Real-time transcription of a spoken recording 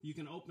you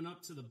can open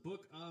up to the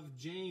book of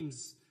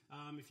James.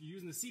 If you're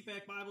using the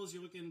Seatback Bibles,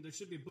 you're looking. There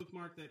should be a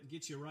bookmark that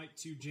gets you right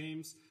to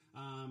James.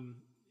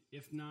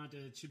 If not,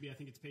 it should be, I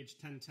think it's page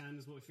 1010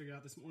 is what we figured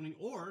out this morning.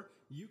 Or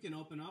you can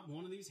open up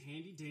one of these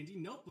handy-dandy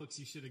notebooks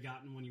you should have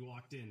gotten when you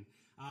walked in.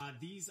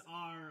 These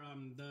are,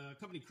 the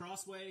company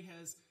Crossway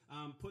has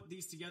put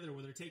these together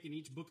where they're taking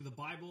each book of the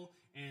Bible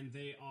and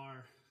they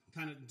are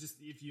kind of just,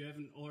 if you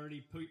haven't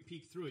already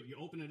peeked through it, you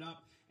open it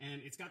up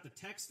and it's got the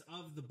text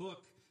of the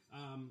book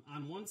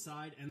on one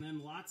side and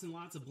then lots and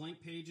lots of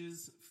blank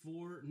pages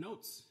for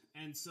notes.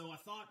 And so I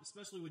thought,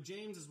 especially with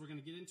James, as we're going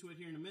to get into it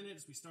here in a minute,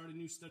 as we start a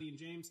new study in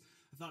James,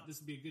 I thought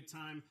this would be a good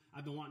time.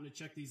 I've been wanting to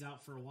check these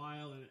out for a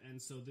while,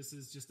 and so this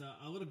is just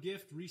a little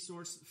gift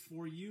resource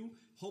for you.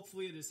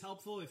 Hopefully it is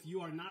helpful. If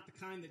you are not the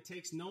kind that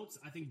takes notes,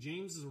 I think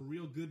James is a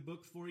real good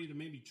book for you to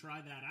maybe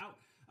try that out.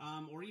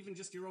 Or even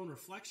just your own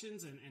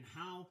reflections and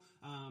how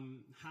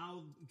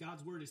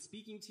God's Word is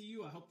speaking to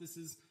you. I hope this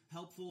is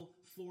helpful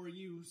for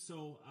you,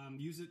 so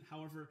use it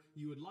however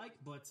you would like,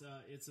 but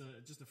it's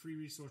just a free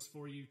resource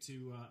for you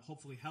to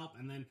hopefully help.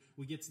 And then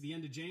we get to the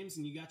end of James,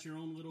 and you got your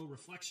own little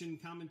reflection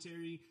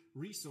commentary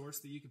resource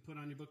that you can put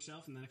on your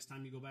bookshelf, and the next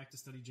time you go back to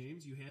study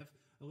James, you have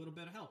a little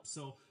bit of help.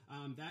 So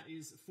that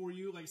is for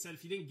you. Like I said,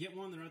 if you didn't get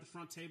one, they're at the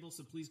front table,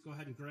 so please go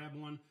ahead and grab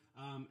one.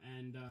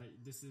 And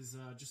this is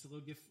just a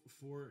little gift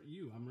for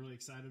you. I'm really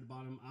excited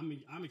about them.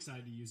 I'm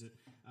excited to use it.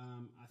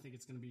 I think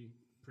it's going to be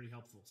pretty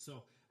helpful.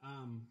 So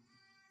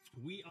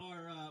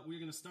we're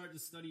going to start the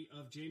study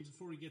of James.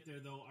 Before we get there,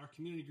 though, our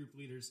community group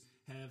leaders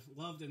have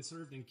loved and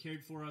served and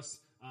cared for us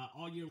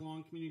all year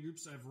long. Community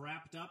groups have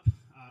wrapped up.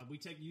 We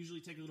usually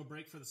take a little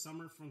break for the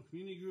summer from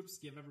community groups,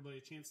 give everybody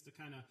a chance to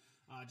kind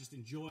of just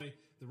enjoy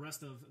the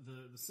rest of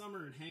the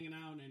summer and hanging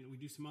out, and we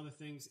do some other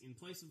things in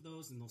place of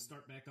those, and they'll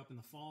start back up in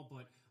the fall.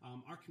 But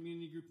our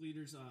community group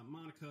leaders,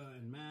 Monica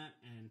and Matt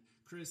and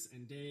Chris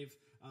and Dave,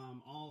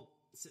 all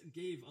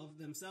gave of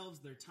themselves,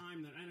 their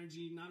time, their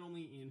energy, not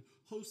only in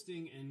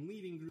hosting and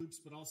leading groups,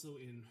 but also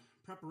in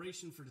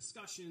preparation for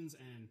discussions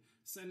and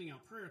sending out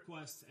prayer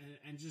requests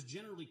and just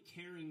generally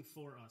caring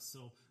for us.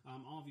 So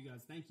all of you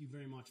guys, thank you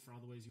very much for all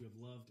the ways you have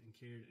loved and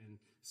cared and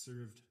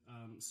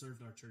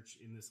served our church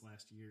in this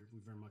last year. We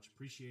very much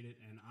appreciate it,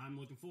 and I'm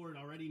looking forward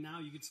already. Now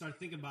you can start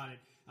thinking about it.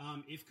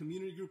 If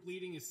community group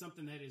leading is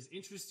something that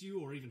interests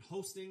you, or even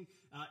hosting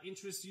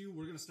interests you,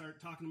 we're going to start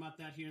talking about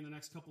that here in the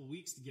next couple of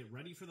weeks to get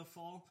ready for the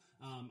fall.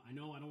 I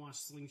know I don't want to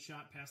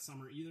slingshot past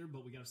summer either,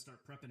 but we got to start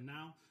prepping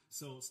now.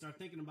 So start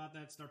thinking about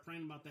that, start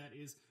praying about that.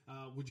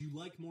 Would you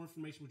like more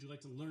information? Would you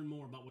like to learn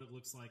more about what it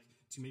looks like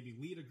to maybe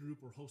lead a group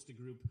or host a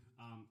group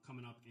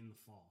coming up in the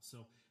fall?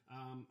 So,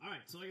 all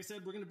right. So like I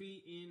said, we're going to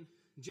be in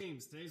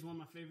James. Today's one of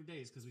my favorite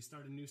days because we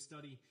start a new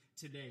study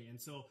today. And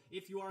so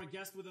if you are a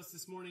guest with us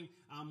this morning,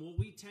 what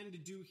we tend to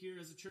do here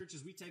as a church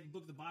is we take a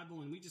book of the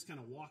Bible and we just kind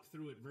of walk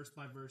through it verse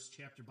by verse,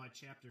 chapter by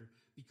chapter,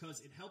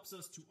 because it helps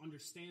us to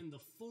understand the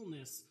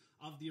fullness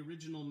of the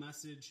original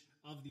message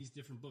of these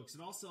different books. It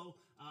also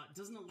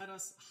doesn't let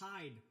us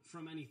hide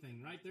from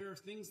anything, right? There are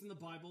things in the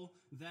Bible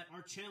that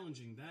are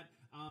challenging,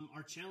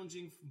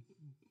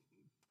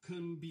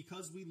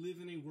 because we live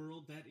in a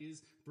world that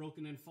is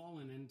broken and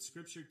fallen, and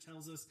Scripture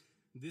tells us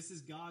this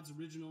is God's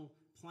original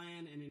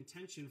plan and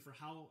intention for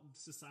how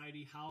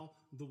society, how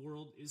the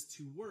world is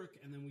to work,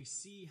 and then we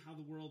see how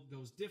the world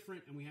goes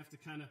different, and we have to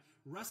kind of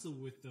wrestle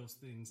with those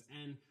things.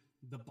 And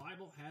the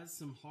Bible has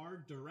some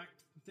hard,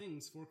 direct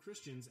things for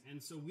Christians,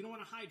 and so we don't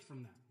want to hide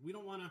from that. We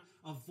don't want to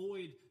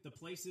avoid the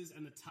places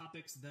and the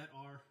topics that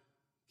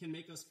can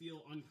make us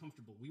feel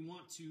uncomfortable. We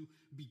want to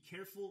be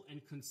careful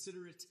and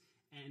considerate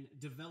and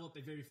develop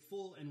a very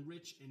full and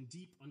rich and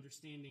deep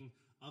understanding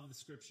of the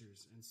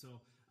Scriptures. And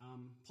so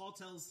Paul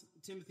tells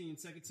Timothy in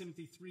 2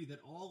 Timothy 3 that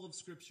all of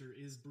Scripture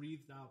is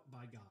breathed out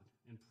by God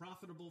and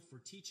profitable for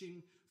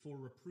teaching, for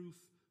reproof,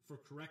 for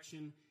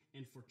correction,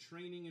 and for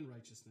training in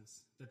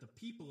righteousness, that the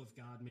people of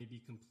God may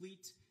be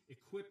complete,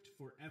 equipped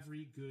for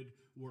every good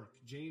work.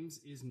 James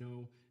is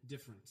no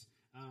different.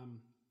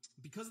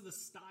 Because of the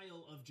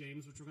style of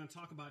James, which we're going to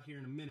talk about here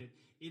in a minute,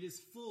 it is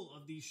full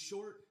of these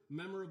short,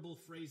 memorable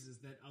phrases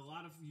that a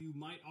lot of you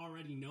might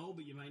already know,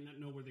 but you might not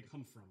know where they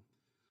come from.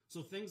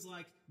 So things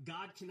like,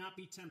 God cannot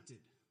be tempted.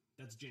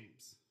 That's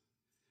James.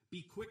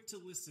 Be quick to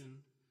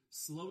listen,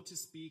 slow to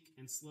speak,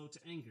 and slow to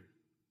anger.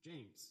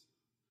 James.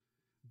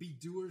 Be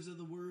doers of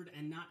the word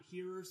and not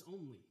hearers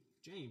only.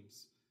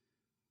 James.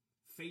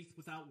 Faith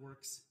without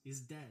works is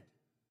dead.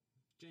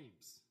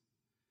 James.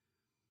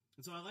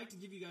 And so I like to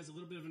give you guys a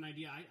little bit of an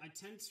idea. I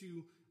tend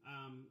to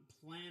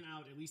plan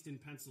out, at least in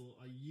pencil,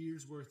 a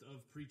year's worth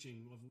of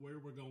preaching of where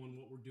we're going,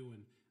 what we're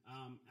doing.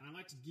 And I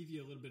like to give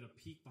you a little bit of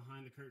peek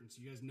behind the curtain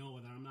so you guys know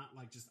that I'm not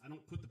I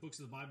don't put the books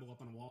of the Bible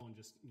up on a wall and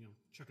just,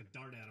 chuck a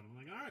dart at them. I'm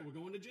like, all right, we're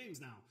going to James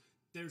now.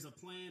 There's a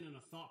plan and a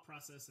thought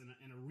process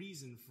and a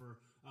reason for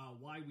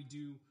why we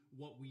do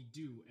what we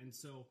do. And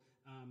so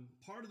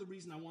part of the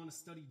reason I want to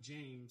study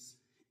James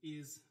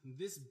is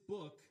this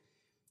book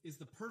is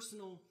the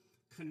personal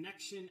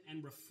connection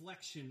and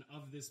reflection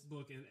of this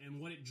book and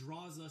what it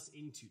draws us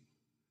into.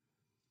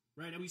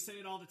 right? And we say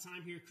it all the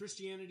time here.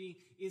 Christianity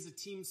is a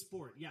team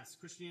sport. Yes,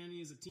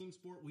 Christianity is a team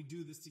sport. We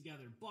do this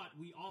together. But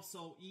we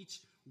also each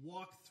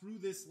walk through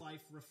this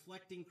life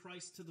reflecting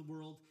Christ to the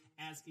world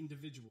as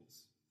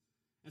individuals.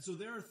 And so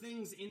there are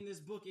things in this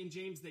book in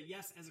James that,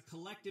 yes, as a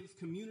collective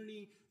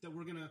community that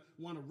we're going to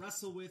want to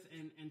wrestle with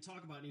and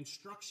talk about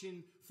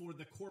instruction for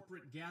the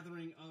corporate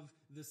gathering of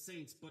the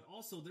saints. But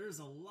also there's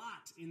a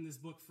lot in this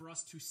book for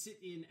us to sit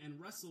in and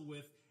wrestle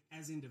with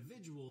as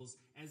individuals,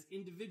 as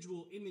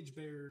individual image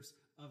bearers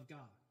of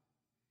God.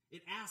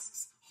 It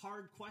asks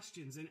hard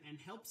questions and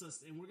helps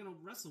us, and we're going to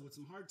wrestle with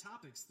some hard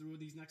topics through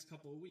these next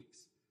couple of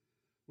weeks.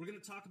 We're going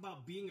to talk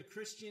about being a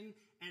Christian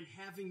and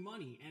having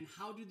money, and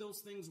how do those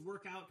things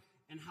work out,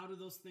 and how do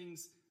those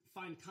things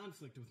find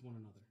conflict with one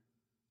another?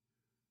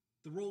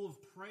 The role of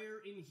prayer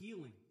in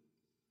healing.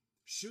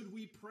 Should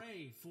we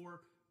pray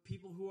for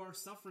people who are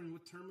suffering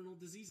with terminal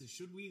diseases?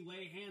 Should we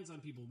lay hands on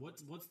people?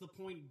 What's the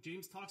point?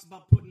 James talks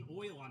about putting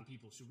oil on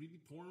people. Should we be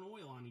pouring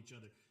oil on each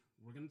other?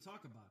 We're going to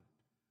talk about it.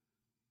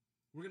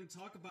 We're going to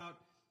talk about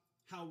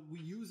how we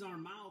use our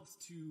mouths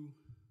to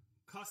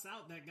cuss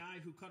out that guy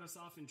who cut us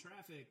off in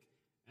traffic,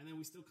 and then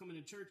we still come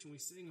into church and we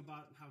sing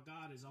about how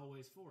God is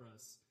always for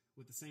us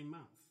with the same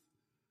mouth.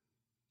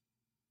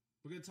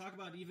 We're going to talk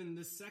about even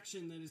this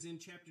section that is in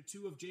chapter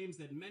 2 of James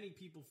that many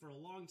people for a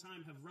long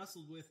time have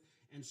wrestled with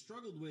and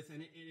struggled with.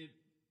 And it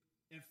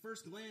at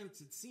first glance,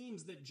 it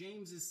seems that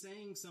James is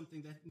saying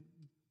something that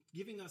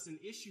giving us an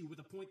issue with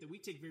a point that we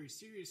take very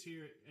serious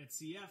here at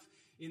CF,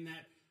 in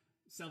that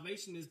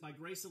salvation is by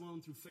grace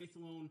alone, through faith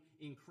alone,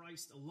 in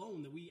Christ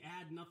alone, that we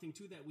add nothing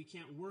to that. We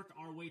can't work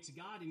our way to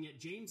God. And yet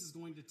James is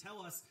going to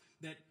tell us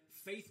that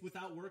faith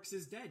without works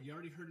is dead. You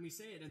already heard me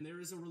say it. And there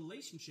is a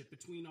relationship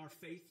between our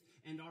faith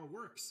and our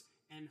works.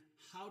 And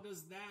how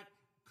does that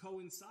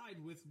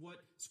coincide with what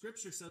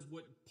Scripture says,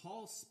 what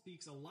Paul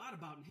speaks a lot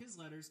about in his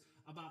letters,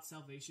 about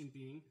salvation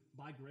being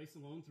by grace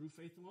alone, through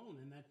faith alone,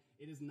 and that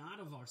it is not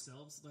of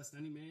ourselves, lest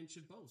any man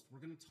should boast. We're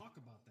going to talk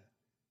about that.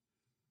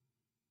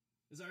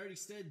 As I already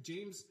said,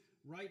 James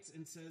writes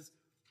and says,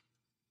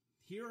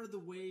 here are the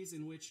ways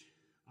in which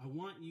I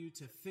want you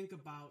to think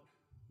about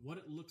what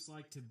it looks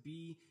like to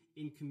be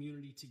in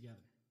community together.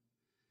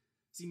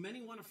 See,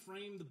 many want to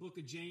frame the book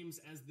of James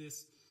as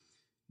this,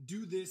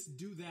 do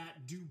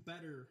that, do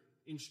better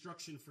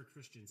instruction for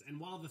Christians. And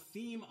while the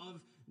theme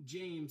of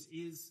James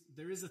is,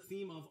 there is a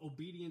theme of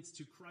obedience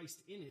to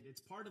Christ in it,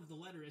 it's part of the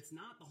letter, it's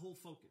not the whole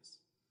focus.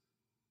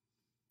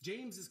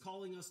 James is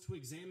calling us to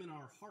examine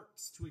our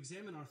hearts, to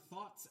examine our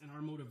thoughts and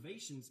our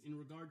motivations in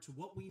regard to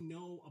what we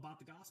know about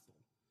the gospel.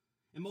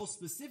 And most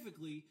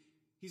specifically,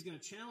 he's going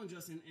to challenge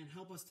us and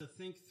help us to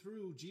think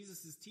through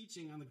Jesus'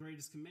 teaching on the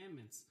greatest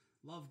commandments: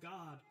 love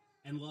God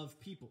and love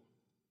people.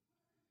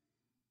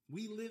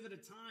 We live at a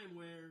time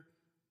where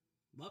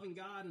loving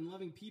God and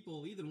loving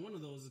people, either one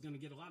of those is going to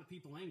get a lot of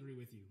people angry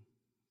with you.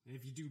 And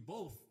if you do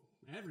both,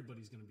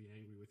 everybody's going to be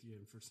angry with you,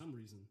 and for some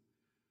reason.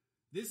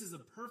 This is a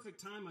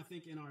perfect time, I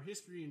think, in our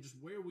history and just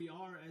where we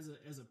are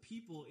as a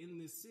people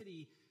in this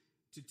city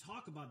to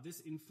talk about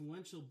this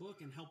influential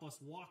book and help us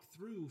walk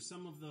through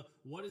some of the,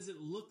 what does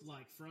it look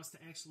like for us to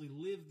actually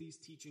live these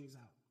teachings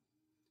out.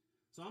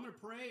 So I'm going to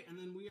pray, and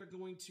then we are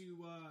going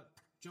to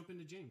jump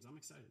into James. I'm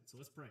excited, so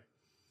let's pray.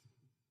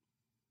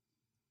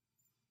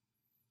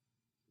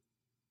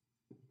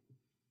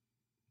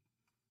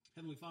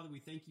 Heavenly Father, we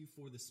thank you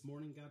for this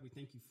morning, God. We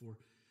thank you for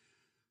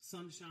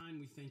sunshine.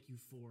 We thank you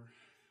for,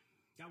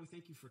 God, we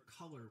thank you for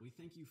color. We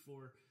thank you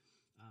for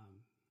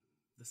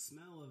the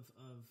smell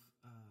of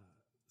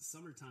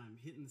summertime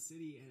hitting the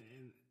city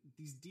and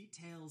these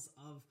details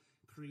of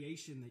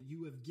creation that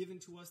you have given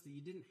to us that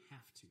you didn't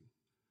have to.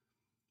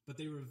 But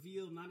they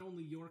reveal not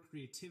only your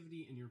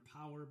creativity and your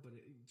power, but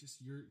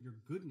just your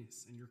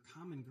goodness and your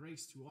common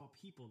grace to all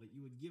people, that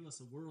you would give us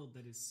a world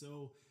that is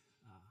so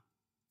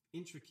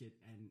intricate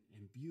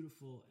and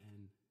beautiful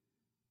and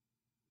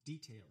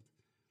detailed.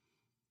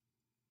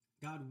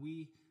 God,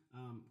 we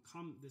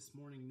come this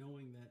morning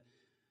knowing that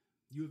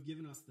you have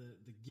given us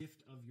the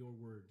gift of your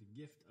word,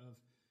 the gift of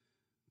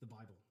the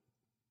Bible,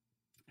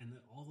 and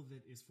that all of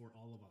it is for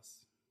all of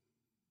us.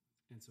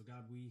 And so,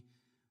 God, we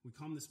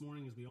come this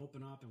morning as we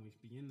open up and we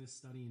begin this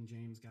study in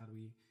James. God,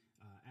 we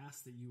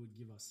ask that you would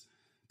give us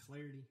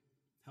clarity,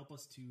 help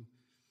us to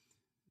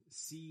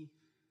see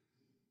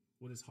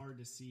what is hard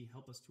to see,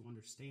 help us to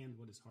understand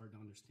what is hard to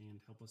understand,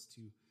 help us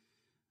to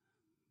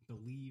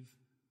believe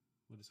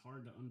what is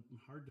hard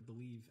to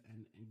believe,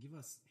 and give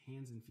us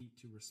hands and feet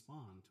to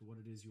respond to what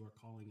it is you are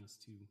calling us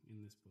to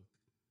in this book.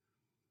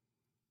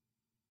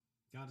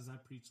 God, as I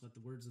preach, let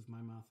the words of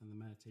my mouth and the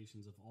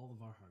meditations of all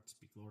of our hearts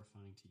be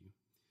glorifying to you.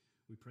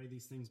 We pray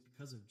these things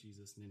because of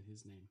Jesus and in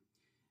his name.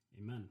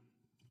 Amen.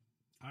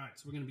 All right,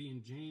 so we're going to be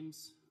in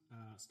James,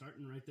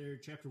 starting right there,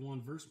 chapter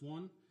 1, verse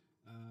 1.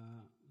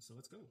 So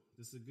let's go.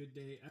 This is a good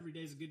day. Every day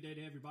is a good day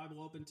to have your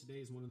Bible open.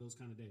 Today is one of those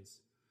kind of days.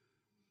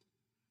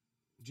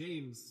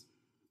 James,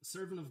 a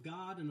servant of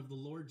God and of the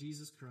Lord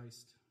Jesus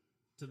Christ,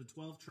 to the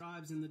 12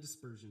 tribes in the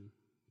dispersion,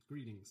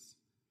 greetings.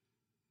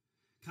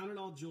 Count it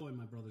all joy,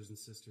 my brothers and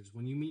sisters,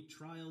 when you meet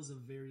trials of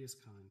various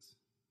kinds,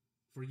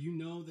 For you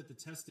know that the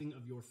testing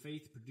of your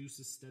faith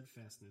produces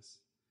steadfastness.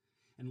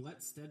 And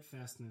let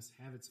steadfastness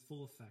have its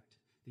full effect,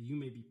 that you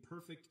may be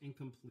perfect and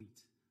complete,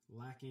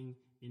 lacking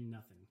in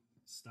nothing.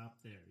 Stop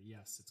there.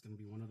 Yes, it's going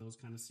to be one of those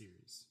kind of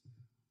series.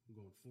 I'm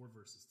going 4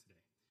 verses today.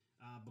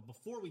 But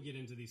before we get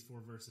into these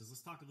 4 verses,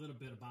 let's talk a little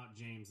bit about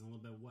James and a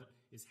little bit what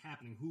is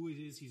happening, who it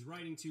is he's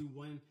writing to,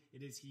 when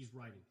it is he's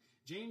writing.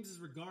 James is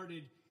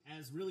regarded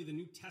as really the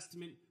New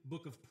Testament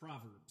book of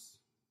Proverbs.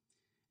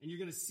 And you're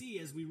going to see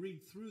as we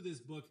read through this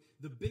book,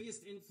 the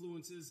biggest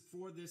influences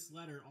for this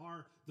letter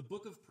are the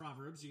book of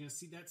Proverbs. You're going to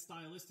see that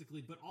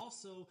stylistically, but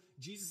also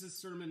Jesus'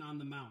 Sermon on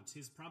the Mount,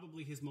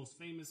 probably his most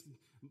famous,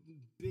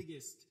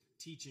 biggest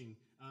teaching.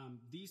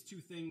 These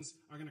 2 things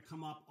are going to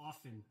come up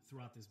often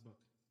throughout this book.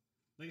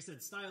 Like I said,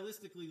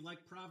 stylistically, like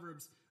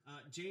Proverbs,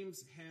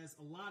 James has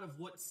a lot of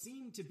what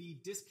seem to be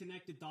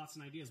disconnected thoughts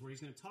and ideas, where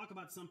he's going to talk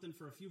about something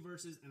for a few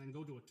verses and then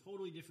go to a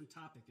totally different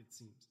topic, it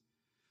seems.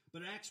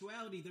 But in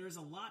actuality, there is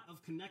a lot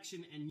of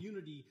connection and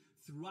unity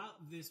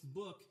throughout this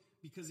book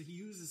because he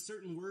uses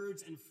certain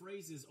words and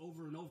phrases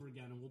over and over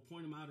again, and we'll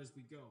point them out as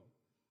we go.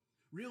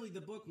 Really,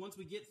 the book, once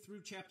we get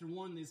through chapter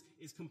 1,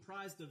 is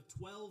comprised of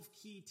 12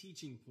 key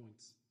teaching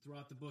points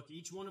throughout the book,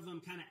 each one of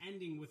them kind of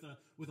ending with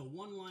a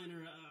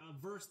one-liner, a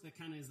verse that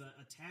kind of is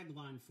a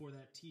tagline for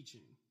that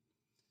teaching.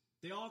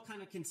 They all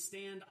kind of can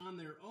stand on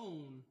their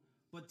own,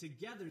 but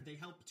together they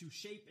help to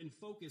shape and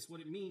focus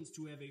what it means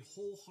to have a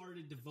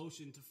wholehearted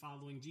devotion to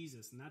following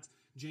Jesus. And that's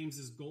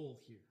James's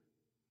goal here.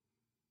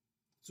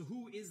 So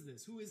who is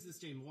this? Who is this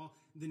James? Well,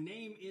 the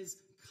name is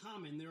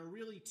common. There are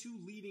really 2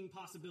 leading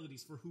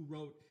possibilities for who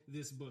wrote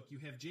this book. You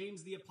have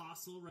James the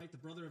Apostle, right? The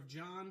brother of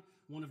John,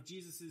 one of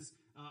Jesus's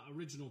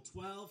original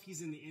 12.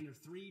 He's in the inner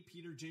 3,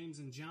 Peter, James,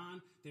 and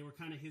John. They were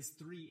kind of his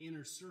 3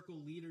 inner circle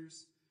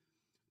leaders.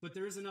 But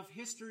there is enough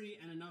history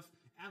and enough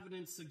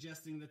evidence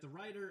suggesting that the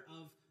writer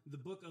of the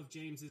book of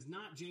James is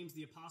not James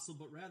the Apostle,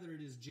 but rather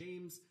it is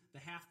James, the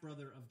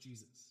half-brother of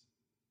Jesus.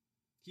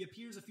 He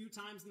appears a few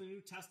times in the New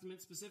Testament,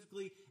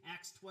 specifically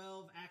Acts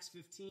 12, Acts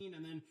 15,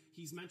 and then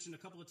he's mentioned a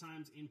couple of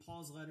times in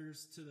Paul's letter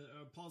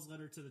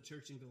to the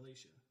church in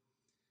Galatia.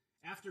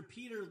 After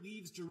Peter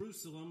leaves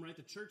Jerusalem, right,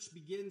 the church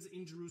begins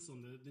in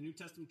Jerusalem. The New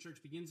Testament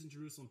church begins in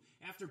Jerusalem.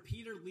 After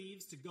Peter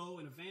leaves to go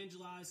and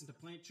evangelize and to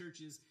plant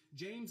churches,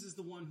 James is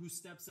the one who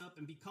steps up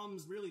and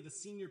becomes really the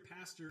senior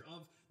pastor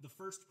of the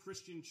first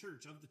Christian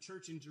church, of the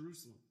church in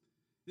Jerusalem.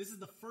 This is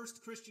the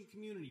first Christian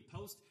community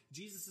post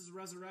Jesus'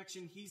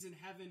 resurrection. He's in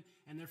heaven,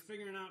 and they're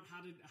figuring out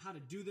how to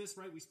do this,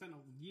 right? We spent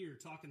a year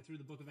talking through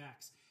the book of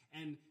Acts,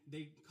 and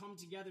they come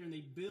together and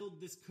they build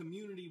this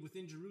community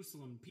within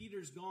Jerusalem.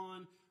 Peter's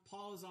gone,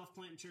 Paul is off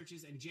planting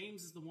churches, and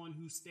James is the one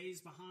who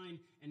stays behind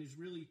and is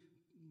really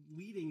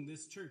leading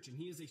this church, and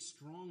he is a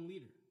strong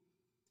leader.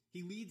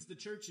 He leads the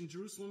church in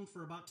Jerusalem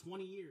for about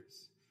 20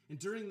 years. And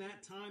during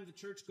that time, the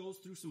church goes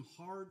through some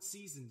hard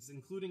seasons,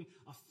 including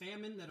a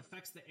famine that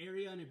affects the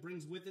area, and it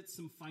brings with it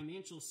some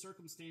financial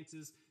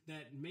circumstances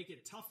that make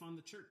it tough on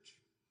the church.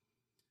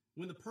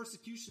 When the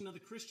persecution of the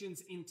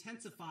Christians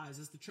intensifies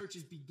as the church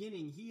is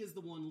beginning, he is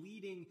the one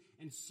leading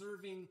and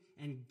serving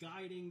and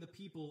guiding the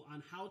people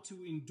on how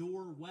to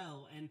endure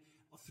well. And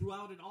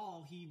throughout it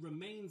all, he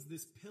remains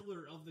this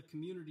pillar of the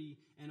community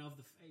and of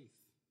the faith.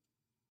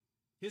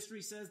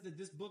 History says that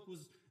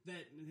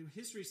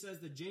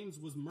James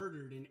was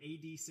murdered in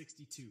AD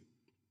 62.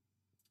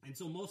 And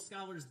so most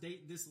scholars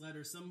date this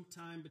letter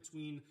sometime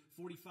between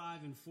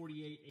 45 and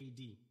 48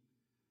 AD.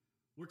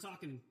 We're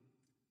talking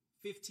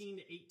 15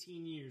 to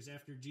 18 years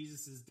after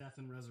Jesus' death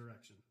and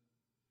resurrection.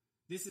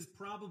 This is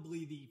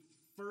probably the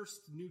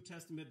first New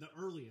Testament, the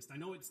earliest. I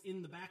know it's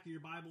in the back of your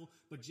Bible,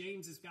 but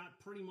James has got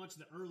pretty much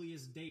the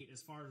earliest date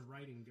as far as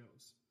writing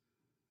goes.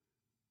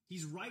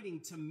 He's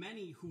writing to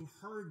many who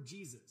heard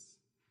Jesus,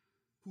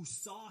 who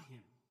saw him.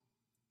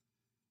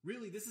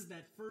 Really, this is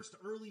that first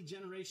early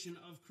generation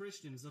of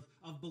Christians, of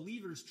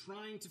believers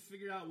trying to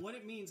figure out what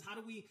it means. How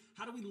do we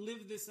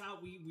live this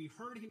out? We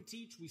heard him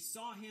teach. We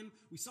saw him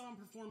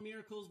perform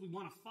miracles. We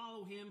want to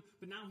follow him,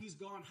 but now he's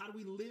gone. How do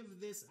we live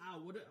this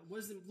out? What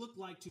does it look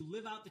like to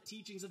live out the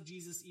teachings of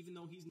Jesus even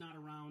though he's not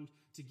around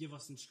to give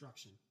us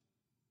instruction?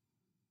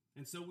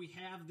 And so we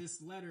have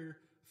this letter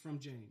from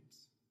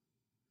James.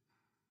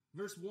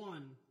 Verse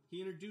 1, he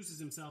introduces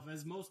himself,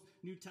 as most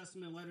New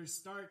Testament letters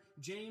start,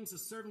 James, a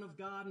servant of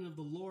God and of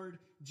the Lord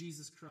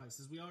Jesus Christ.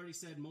 As we already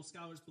said, most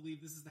scholars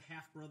believe this is the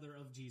half-brother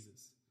of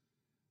Jesus.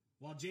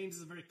 While James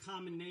is a very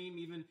common name,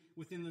 even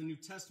within the New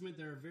Testament,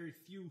 there are very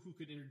few who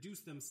could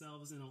introduce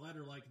themselves in a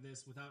letter like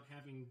this without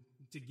having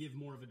to give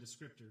more of a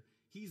descriptor.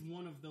 He's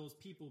one of those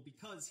people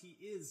because he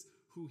is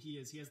who he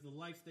is. He has the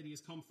life that he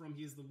has come from.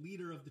 He is the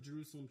leader of the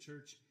Jerusalem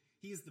church.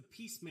 He is the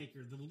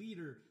peacemaker, the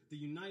leader, the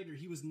uniter.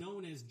 He was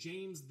known as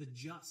James the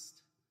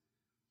Just.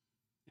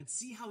 And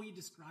see how he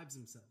describes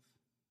himself.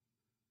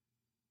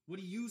 What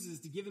he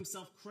uses to give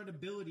himself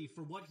credibility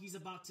for what he's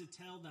about to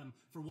tell them,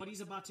 for what he's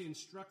about to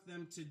instruct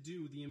them to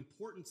do, the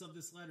importance of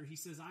this letter. He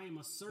says, I am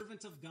a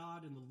servant of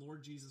God and the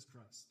Lord Jesus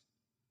Christ.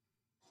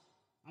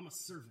 I'm a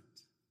servant.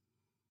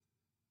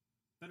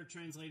 Better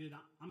translated,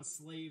 I'm a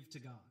slave to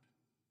God.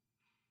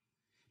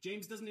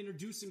 James doesn't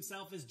introduce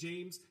himself as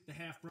James, the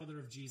half-brother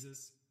of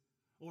Jesus,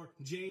 or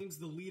James,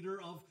 the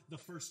leader of the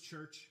first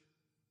church.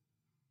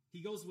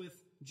 He goes with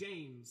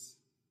James,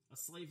 a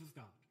slave of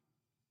God.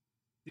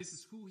 This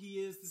is who he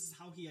is. This is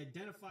how he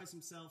identifies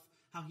himself,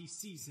 how he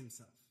sees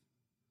himself.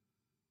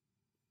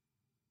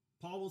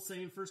 Paul will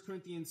say in 1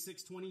 Corinthians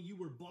 6:20, you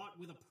were bought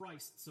with a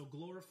price, so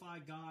glorify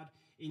God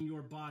in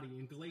your body.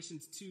 In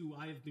Galatians 2,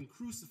 I have been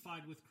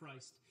crucified with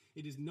Christ.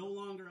 It is no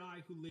longer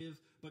I who live,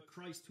 but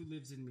Christ who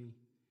lives in me.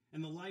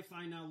 And the life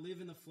I now live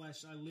in the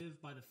flesh, I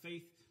live by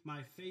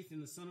my faith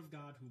in the Son of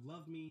God who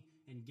loved me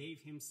and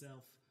gave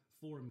himself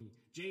for me.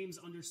 James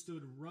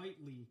understood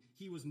rightly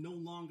he was no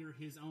longer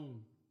his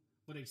own,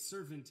 but a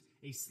servant,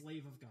 a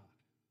slave of God.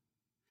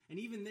 And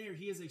even there,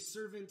 he is a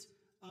servant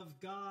of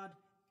God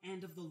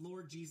and of the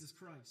Lord Jesus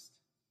Christ.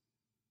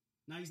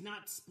 Now, he's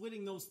not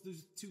splitting those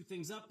two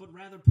things up, but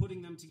rather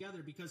putting them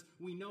together, because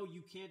we know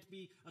you can't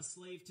be a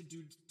slave to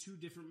do two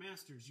different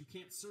masters. You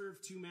can't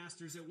serve two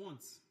masters at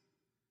once.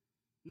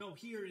 No,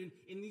 here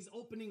in these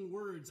opening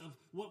words of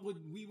what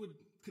we would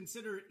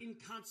consider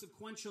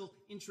inconsequential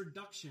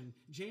introduction,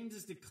 James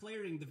is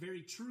declaring the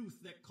very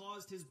truth that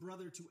caused his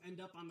brother to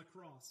end up on the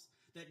cross.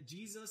 That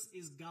Jesus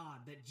is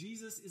God, that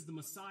Jesus is the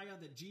Messiah,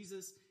 that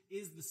Jesus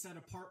is the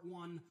set-apart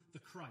one, the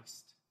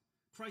Christ.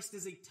 Christ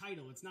is a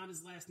title. It's not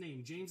his last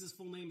name. James's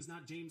full name is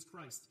not James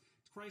Christ.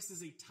 Christ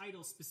is a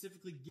title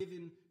specifically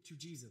given to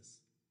Jesus.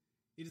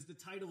 It is the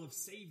title of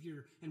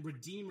Savior and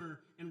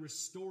Redeemer and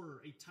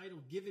Restorer, a title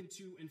given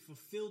to and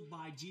fulfilled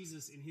by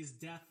Jesus in his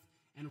death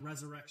and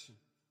resurrection.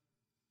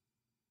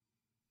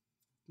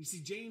 You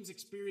see, James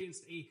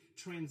experienced a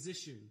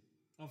transition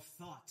of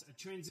thought, a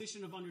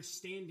transition of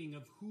understanding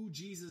of who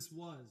Jesus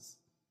was.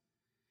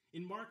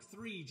 In Mark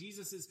 3,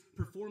 Jesus is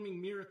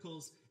performing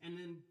miracles and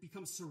then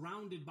becomes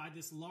surrounded by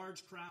this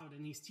large crowd,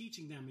 and he's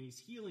teaching them and he's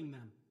healing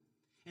them.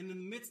 And in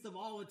the midst of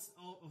all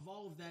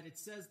of that, it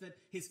says that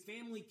his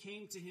family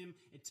came to him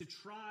to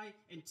try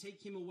and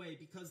take him away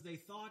because they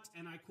thought,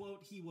 and I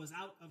quote, he was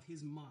out of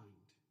his mind.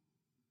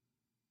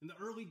 In the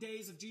early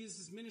days of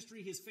Jesus'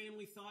 ministry, his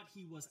family thought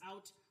he was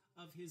out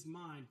of his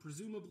mind.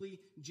 Presumably,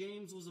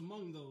 James was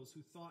among those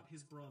who thought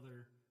his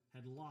brother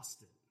had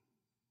lost it.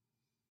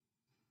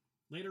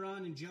 Later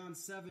on in John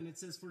 7, it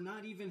says, for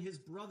not even his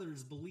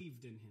brothers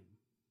believed in him.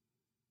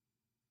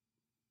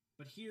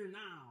 But here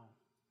now,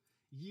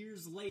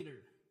 years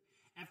later,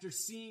 after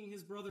seeing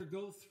his brother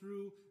go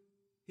through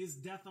his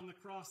death on the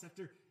cross,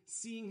 after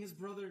seeing his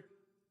brother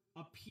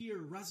appear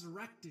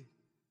resurrected,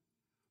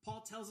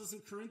 Paul tells us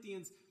in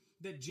Corinthians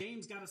that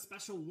James got a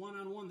special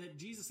one-on-one, that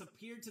Jesus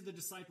appeared to the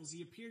disciples.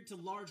 He appeared to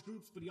large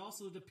groups, but he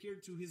also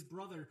appeared to his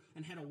brother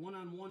and had a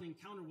one-on-one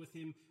encounter with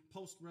him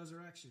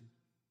post-resurrection.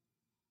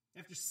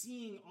 After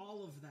seeing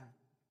all of that,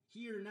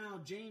 here now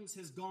James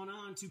has gone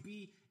on to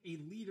be a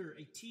leader,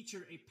 a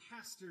teacher, a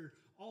pastor,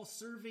 all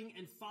serving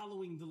and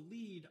following the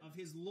lead of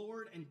his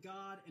Lord and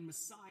God and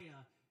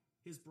Messiah,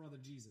 his brother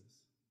Jesus.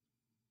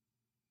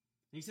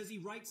 And he says he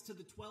writes to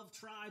the 12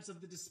 tribes of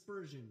the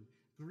dispersion,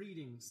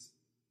 greetings.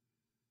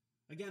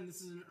 Again,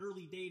 this is an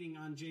early dating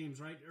on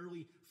James, right?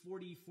 Early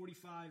 40,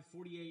 45,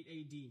 48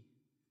 AD.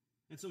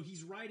 And so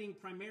he's writing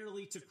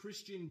primarily to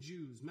Christian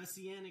Jews.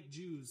 Messianic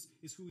Jews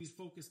is who he's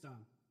focused on.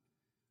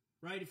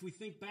 Right? If we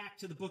think back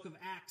to the book of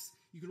Acts,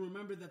 you can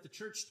remember that the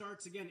church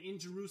starts again in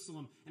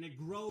Jerusalem, and it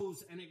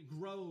grows and it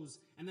grows.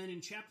 And then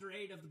in chapter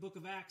 8 of the book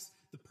of Acts,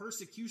 the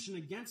persecution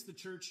against the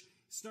church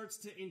starts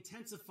to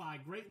intensify,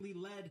 greatly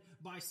led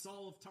by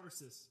Saul of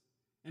Tarsus.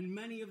 And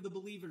many of the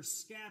believers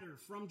scatter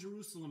from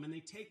Jerusalem, and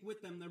they take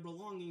with them their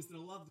belongings, their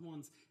loved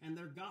ones, and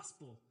their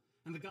gospel.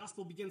 And the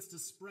gospel begins to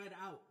spread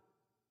out.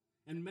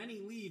 And many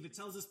leave. It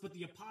tells us, but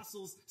the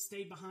apostles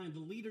stayed behind. The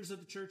leaders of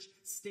the church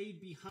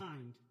stayed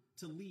behind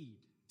to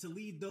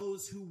lead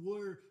those who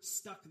were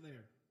stuck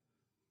there.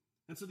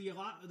 And so the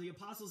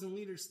apostles and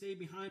leaders stay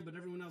behind, but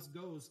everyone else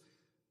goes.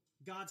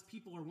 God's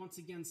people are once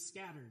again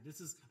scattered.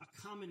 This is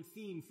a common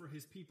theme for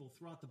his people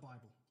throughout the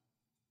Bible.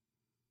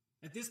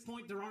 At this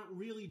point, there aren't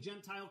really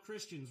Gentile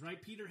Christians,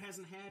 right? Peter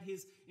hasn't had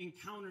his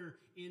encounter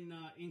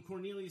in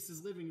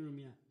Cornelius' living room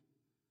yet.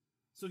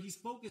 So he's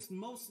focused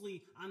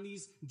mostly on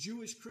these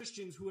Jewish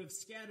Christians who have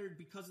scattered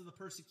because of the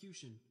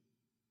persecution.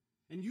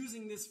 And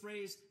using this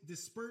phrase,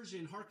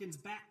 dispersion,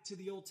 harkens back to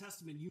the Old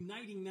Testament,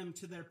 uniting them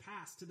to their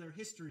past, to their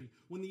history,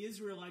 when the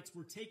Israelites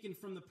were taken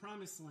from the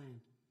Promised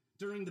Land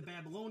during the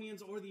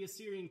Babylonians or the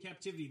Assyrian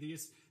captivity.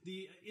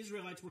 The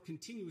Israelites were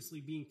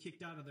continuously being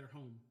kicked out of their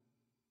home.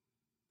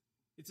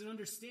 It's an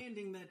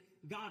understanding that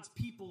God's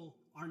people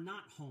are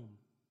not home.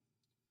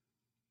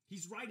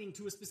 He's writing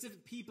to a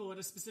specific people at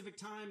a specific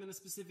time in a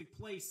specific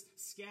place,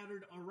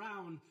 scattered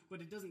around,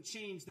 but it doesn't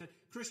change that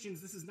Christians,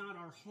 this is not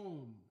our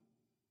home.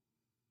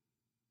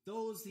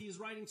 Those he is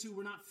writing to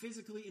were not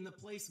physically in the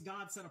place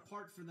God set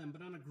apart for them,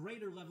 but on a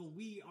greater level,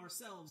 we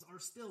ourselves are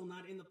still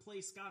not in the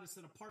place God has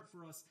set apart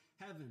for us,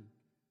 heaven.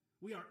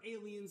 We are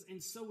aliens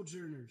and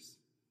sojourners.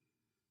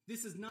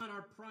 This is not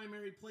our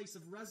primary place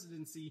of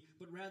residency,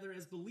 but rather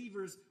as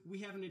believers, we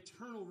have an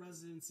eternal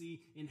residency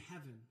in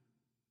heaven.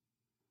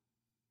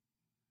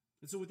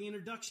 And so with the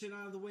introduction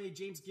out of the way,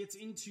 James gets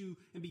into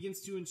and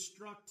begins to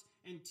instruct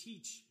and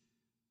teach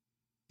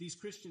these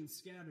Christians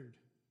scattered.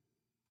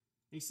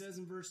 And he says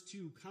in verse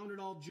 2, "Count it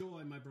all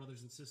joy, my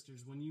brothers and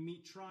sisters, when you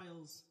meet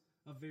trials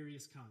of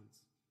various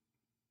kinds."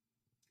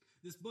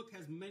 This book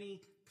has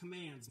many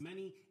commands,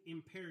 many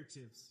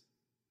imperatives.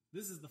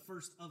 This is the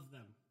first of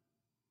them.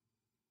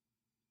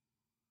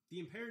 The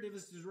imperative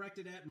is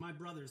directed at my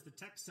brothers. The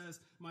text says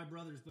my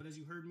brothers, but as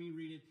you heard me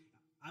read it,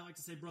 I like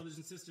to say brothers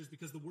and sisters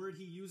because the word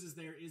he uses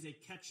there is a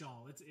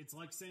catch-all. It's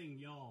like saying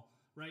y'all,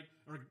 right?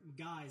 Or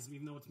guys,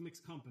 even though it's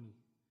mixed company.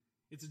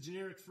 It's a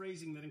generic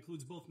phrasing that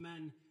includes both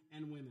men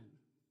and women.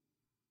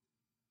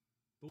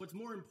 But what's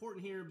more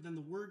important here than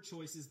the word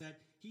choice is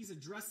that he's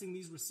addressing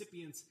these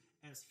recipients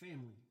as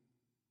family.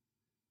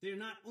 They are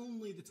not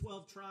only the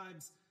 12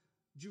 tribes,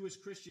 Jewish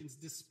Christians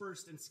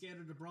dispersed and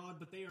scattered abroad,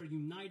 but they are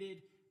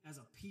united as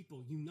a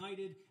people,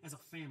 united as a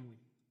family.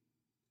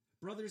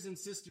 Brothers and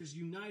sisters,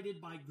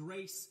 united by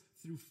grace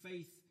through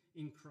faith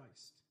in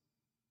Christ.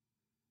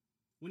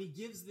 When he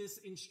gives this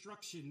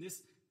instruction,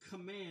 this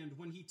command,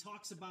 when he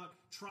talks about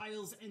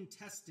trials and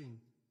testing,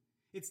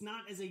 it's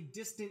not as a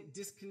distant,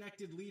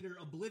 disconnected leader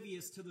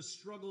oblivious to the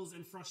struggles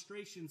and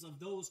frustrations of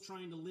those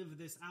trying to live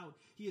this out.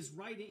 He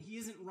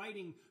isn't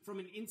writing from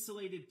an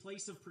insulated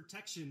place of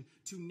protection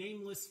to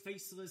nameless,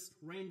 faceless,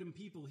 random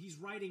people. He's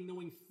writing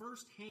knowing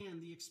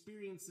firsthand the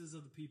experiences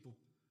of the people.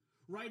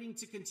 Writing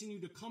to continue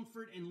to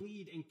comfort and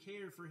lead and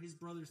care for his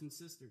brothers and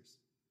sisters.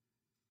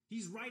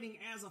 He's writing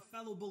as a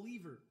fellow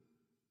believer,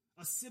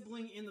 a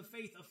sibling in the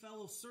faith, a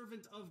fellow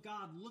servant of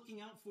God,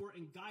 looking out for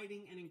and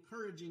guiding and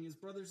encouraging his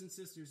brothers and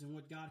sisters in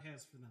what God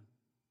has for them.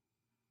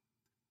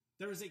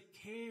 There is a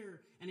care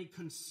and a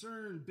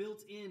concern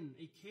built in,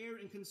 a care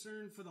and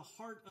concern for the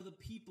heart of the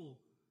people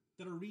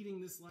that are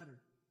reading this letter.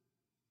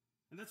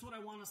 And that's what I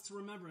want us to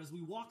remember as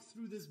we walk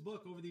through this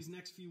book over these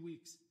next few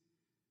weeks.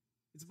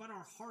 It's about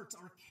our hearts,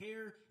 our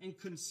care and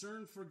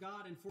concern for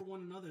God and for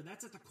one another.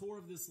 That's at the core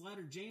of this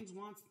letter. James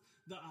wants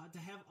to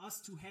have us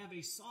to have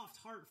a soft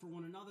heart for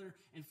one another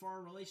and for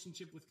our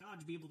relationship with God,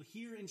 to be able to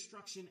hear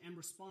instruction and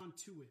respond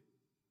to it.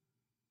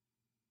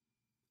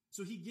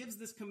 So he gives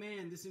this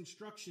command, this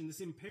instruction, this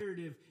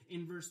imperative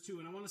in verse 2.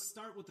 And I want to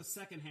start with the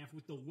second half,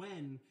 with the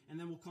when, and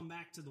then we'll come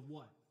back to the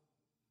what.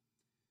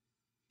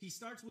 He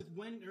starts with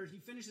when, or he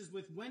finishes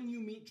with when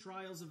you meet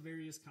trials of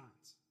various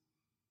kinds.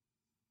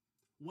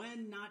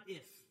 When, not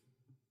if.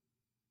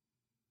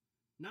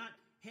 Not,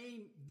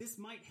 hey, this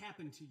might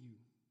happen to you.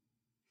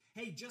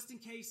 Hey, just in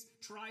case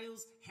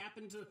trials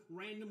happen to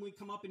randomly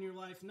come up in your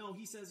life. No,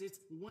 he says it's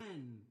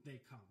when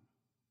they come.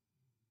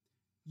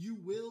 You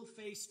will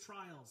face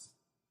trials.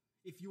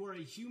 If you are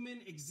a human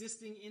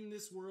existing in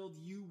this world,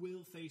 you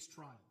will face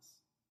trials.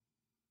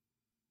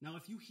 Now,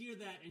 if you hear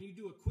that and you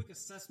do a quick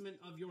assessment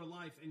of your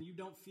life and you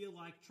don't feel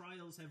like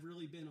trials have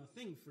really been a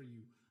thing for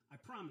you, I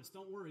promise,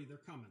 don't worry, they're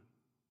coming.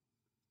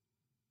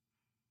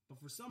 But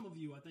for some of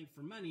you, I think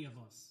for many of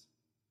us,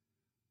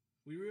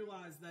 we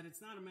realize that it's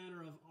not a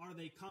matter of are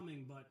they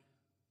coming, but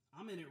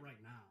I'm in it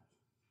right now.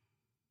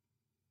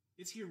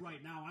 It's here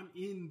right now. I'm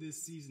in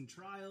this season.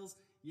 Trials,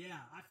 yeah,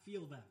 I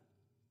feel that.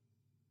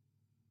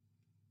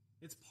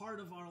 It's part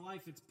of our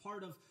life. It's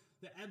part of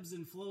the ebbs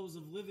and flows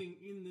of living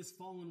in this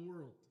fallen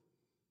world.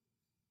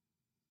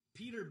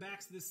 Peter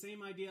backs this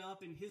same idea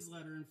up in his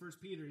letter in 1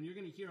 Peter, and you're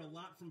going to hear a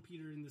lot from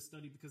Peter in this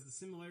study because the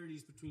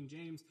similarities between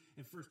James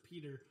and 1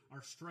 Peter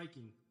are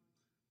striking.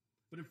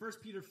 But in 1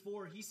 Peter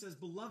 4, he says,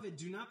 "Beloved,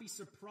 do not be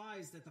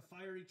surprised at the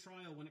fiery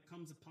trial when it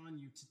comes upon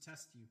you to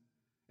test you,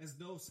 as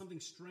though something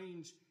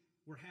strange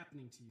were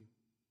happening to you.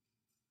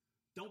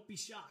 Don't be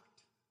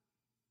shocked.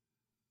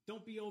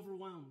 Don't be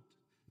overwhelmed.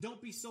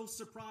 Don't be so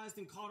surprised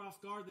and caught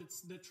off guard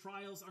that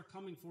trials are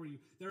coming for you.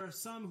 There are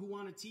some who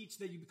want to teach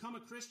that you become a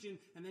Christian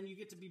and then you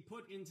get to be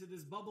put into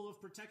this bubble of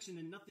protection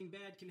and nothing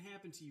bad can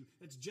happen to you.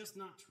 That's just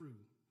not true.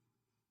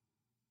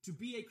 To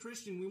be a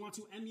Christian, we want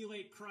to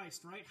emulate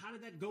Christ, right? How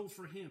did that go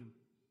for him?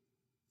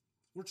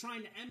 We're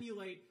trying to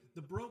emulate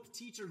the broke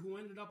teacher who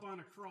ended up on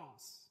a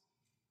cross.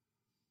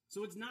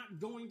 So it's not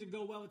going to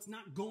go well. It's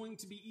not going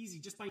to be easy,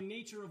 just by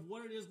nature of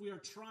what it is we are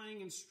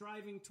trying and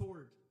striving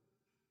toward.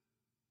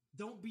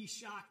 Don't be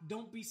shocked.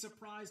 Don't be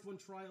surprised when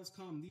trials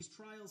come. These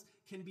trials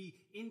can be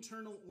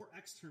internal or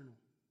external.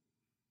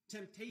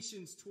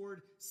 Temptations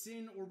toward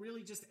sin, or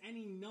really just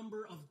any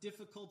number of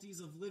difficulties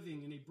of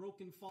living in a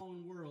broken,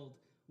 fallen world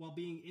while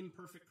being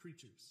imperfect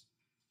creatures.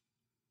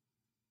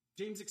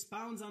 James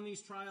expounds on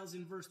these trials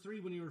in verse 3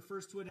 when he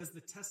refers to it as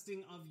the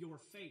testing of your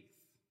faith.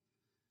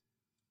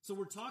 So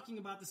we're talking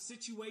about the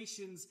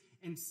situations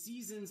and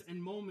seasons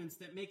and moments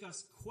that make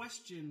us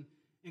question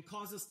and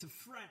cause us to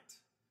fret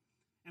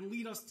and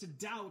lead us to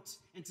doubt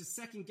and to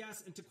second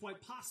guess and to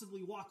quite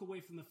possibly walk away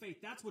from the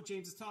faith. That's what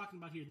James is talking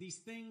about here. These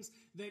things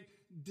that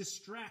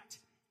distract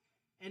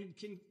and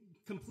can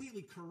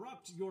completely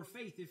corrupt your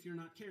faith if you're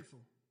not careful.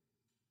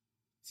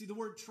 See, the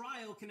word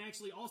trial can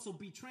actually also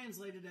be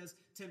translated as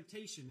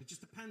temptation. It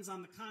just depends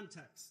on the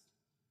context.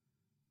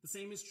 The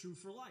same is true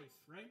for life,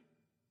 right?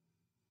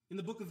 In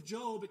the book of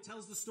Job, it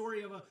tells the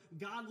story of a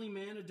godly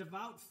man, a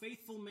devout,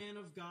 faithful man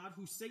of God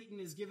who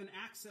Satan is given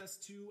access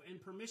to and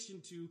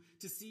permission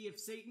to see if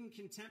Satan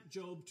can tempt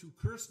Job to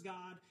curse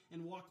God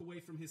and walk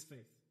away from his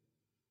faith.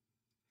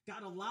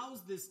 God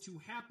allows this to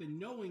happen,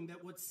 knowing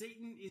that what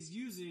Satan is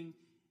using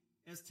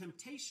as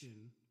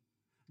temptation,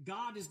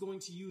 God is going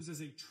to use as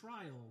a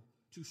trial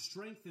to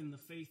strengthen the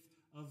faith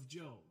of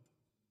Job.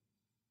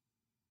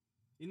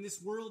 In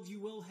this world you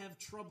will have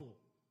trouble,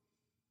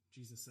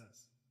 Jesus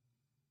says.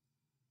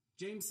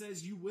 James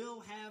says you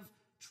will have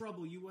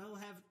trouble. You will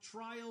have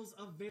trials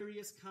of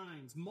various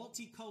kinds,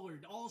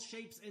 multicolored, all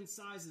shapes and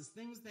sizes,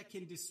 things that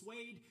can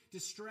dissuade,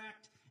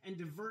 distract, and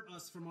divert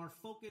us from our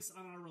focus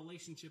on our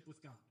relationship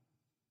with God.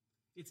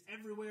 It's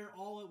everywhere,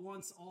 all at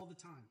once, all the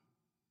time.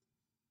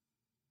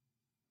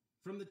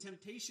 From the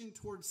temptation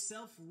towards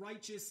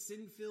self-righteous,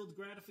 sin-filled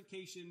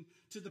gratification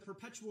to the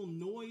perpetual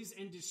noise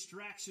and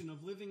distraction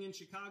of living in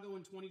Chicago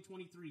in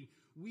 2023,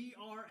 we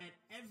are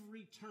at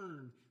every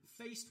turn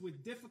faced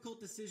with difficult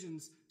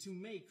decisions to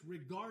make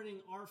regarding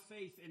our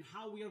faith and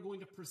how we are going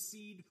to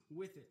proceed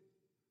with it.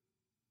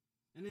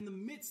 And in the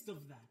midst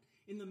of that,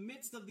 in the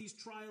midst of these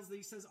trials that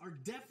he says are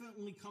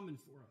definitely coming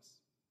for us,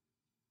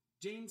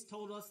 James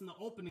told us in the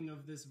opening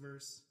of this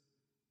verse,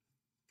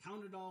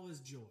 count it all as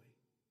joy.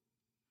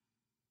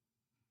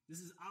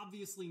 This is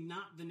obviously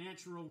not the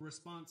natural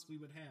response we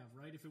would have,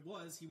 right? If it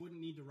was, he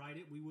wouldn't need to write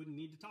it. We wouldn't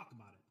need to talk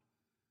about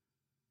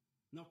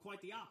it. No,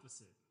 quite the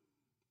opposite.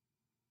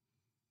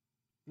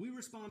 We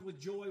respond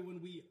with joy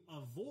when we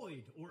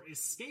avoid or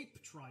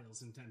escape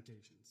trials and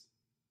temptations.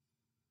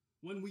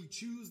 When we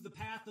choose the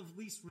path of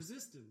least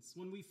resistance.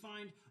 When we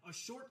find a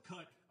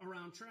shortcut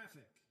around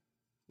traffic.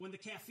 When the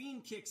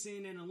caffeine kicks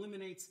in and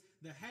eliminates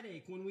the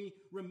headache. When we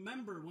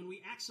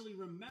actually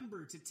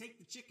remember to take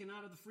the chicken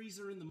out of the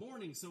freezer in the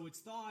morning so it's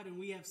thawed and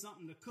we have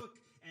something to cook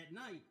at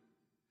night.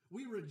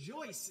 We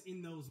rejoice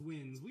in those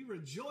wins. We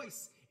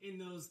rejoice in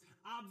those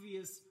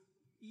obvious,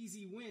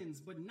 easy wins,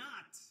 but not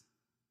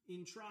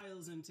in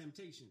trials and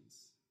temptations.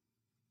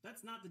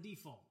 That's not the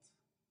default.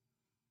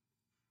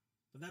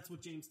 But that's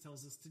what James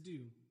tells us to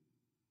do.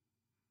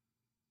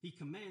 He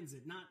commands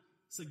it, not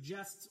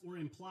suggests or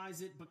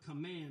implies it, but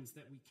commands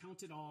that we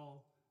count it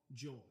all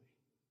joy.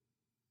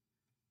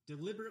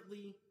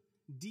 Deliberately,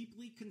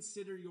 deeply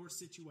consider your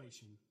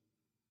situation.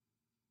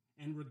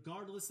 And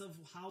regardless of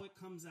how it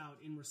comes out,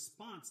 in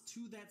response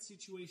to that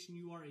situation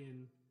you are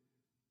in,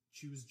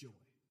 choose joy.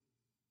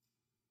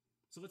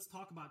 So let's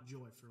talk about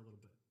joy for a little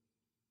bit.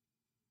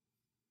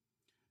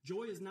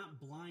 Joy is not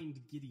blind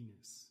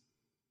giddiness.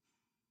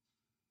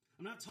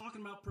 I'm not talking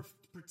about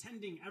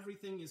pretending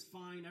everything is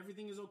fine,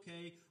 everything is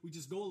okay. We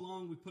just go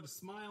along, we put a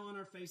smile on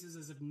our faces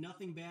as if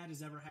nothing bad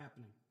is ever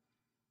happening.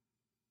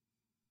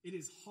 It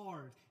is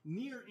hard,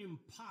 near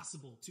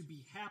impossible, to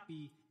be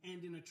happy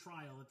and in a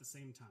trial at the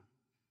same time.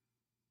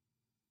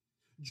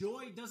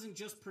 Joy doesn't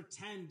just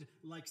pretend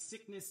like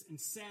sickness and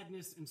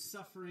sadness and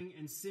suffering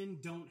and sin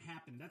don't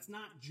happen. That's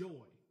not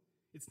joy.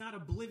 It's not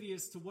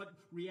oblivious to what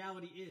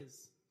reality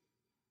is.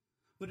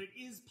 But it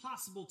is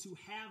possible to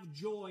have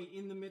joy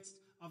in the midst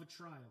of a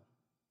trial.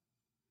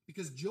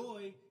 Because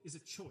joy is a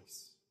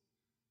choice.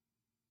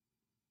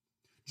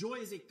 Joy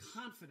is a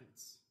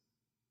confidence.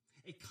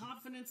 A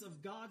confidence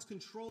of God's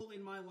control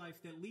in my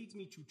life that leads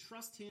me to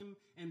trust Him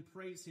and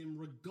praise Him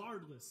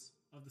regardless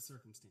of the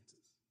circumstances.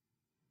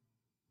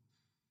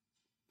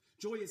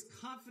 Joy is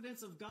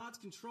confidence of God's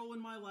control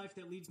in my life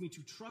that leads me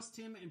to trust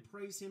Him and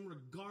praise Him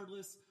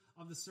regardless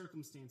of the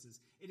circumstances.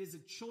 It is a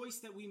choice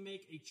that we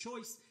make, a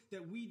choice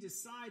that we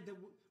decide that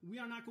we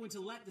are not going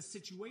to let the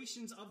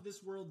situations of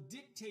this world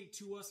dictate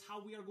to us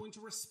how we are going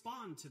to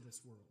respond to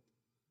this world.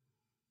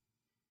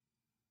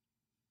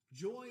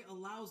 Joy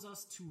allows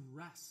us to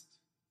rest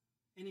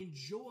and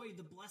enjoy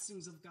the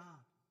blessings of God.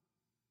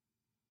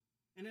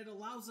 And it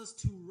allows us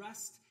to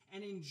rest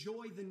and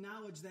enjoy the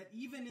knowledge that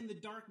even in the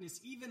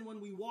darkness, even when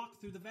we walk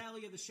through the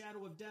valley of the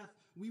shadow of death,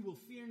 we will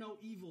fear no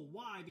evil.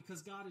 Why?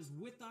 Because God is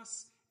with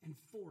us and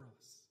for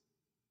us.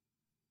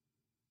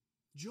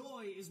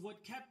 Joy is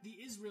what kept the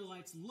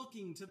Israelites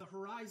looking to the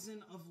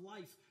horizon of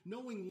life,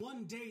 knowing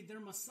one day their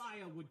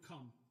Messiah would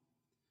come.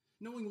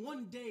 Knowing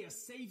one day a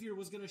Savior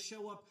was going to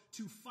show up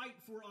to fight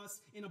for us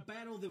in a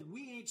battle that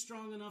we ain't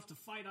strong enough to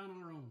fight on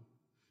our own.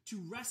 To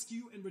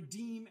rescue and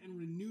redeem and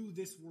renew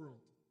this world.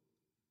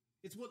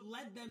 It's what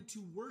led them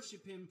to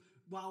worship Him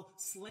while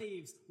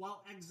slaves,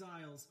 while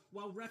exiles,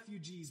 while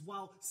refugees,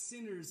 while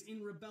sinners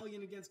in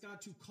rebellion against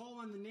God, to call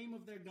on the name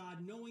of their God,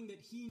 knowing that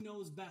He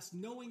knows best,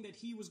 knowing that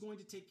He was going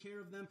to take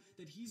care of them,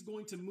 that He's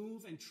going to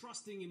move, and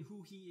trusting in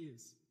who He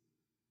is.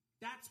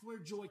 That's where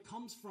joy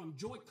comes from.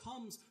 Joy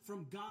comes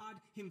from God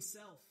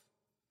Himself.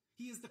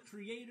 He is the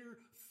creator,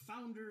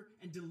 founder,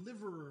 and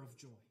deliverer of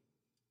joy.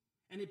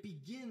 And it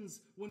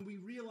begins when we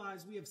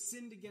realize we have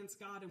sinned against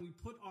God and we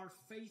put our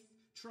faith,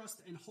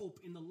 trust, and hope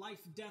in the life,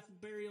 death,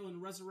 burial,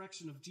 and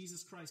resurrection of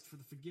Jesus Christ for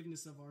the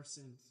forgiveness of our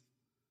sins.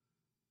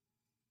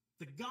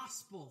 The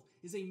gospel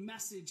is a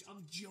message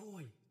of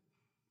joy.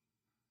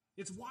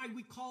 It's why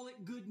we call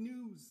it good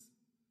news.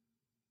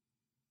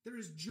 There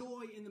is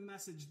joy in the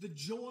message, the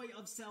joy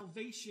of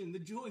salvation, the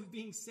joy of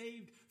being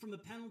saved from the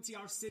penalty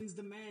our sins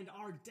demand,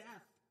 our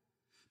death,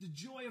 the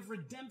joy of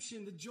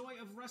redemption, the joy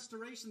of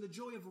restoration, the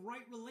joy of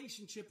right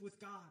relationship with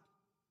God,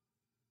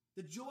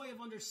 the joy of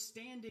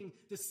understanding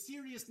the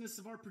seriousness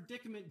of our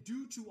predicament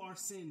due to our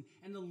sin,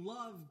 and the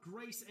love,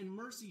 grace, and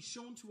mercy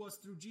shown to us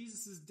through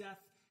Jesus' death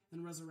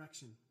and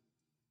resurrection.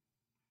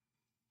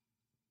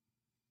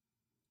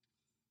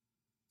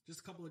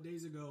 Just a couple of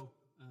days ago,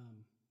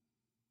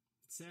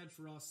 sad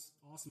for us,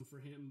 awesome for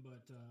him,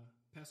 but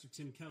Pastor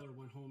Tim Keller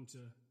went home to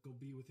go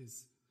be with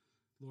his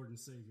Lord and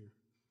Savior.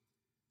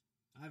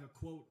 I have a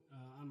quote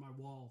on my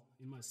wall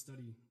in my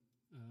study.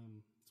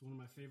 It's one of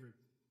my favorite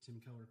Tim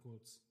Keller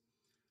quotes.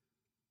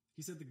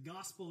 He said, "The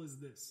gospel is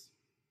this.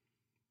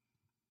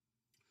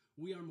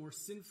 We are more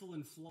sinful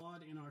and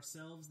flawed in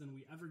ourselves than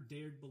we ever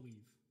dared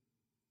believe.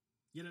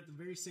 Yet at the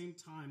very same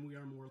time, we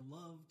are more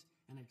loved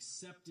and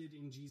accepted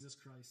in Jesus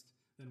Christ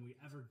than we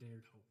ever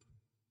dared hope."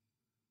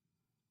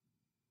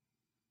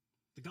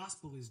 The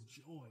gospel is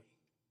joy.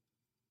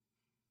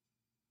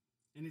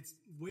 And it's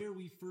where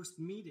we first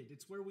meet it.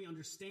 It's where we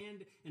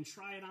understand and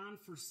try it on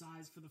for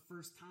size for the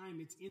first time.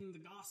 It's in the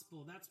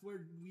gospel. That's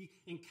where we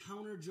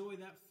encounter joy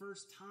that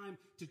first time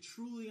to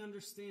truly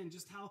understand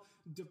just how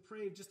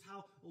depraved, just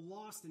how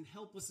lost and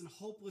helpless and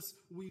hopeless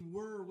we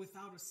were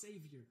without a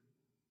Savior.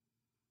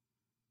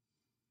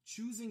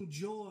 Choosing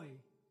joy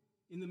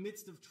in the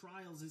midst of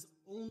trials is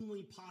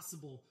only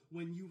possible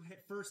when you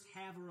first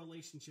have a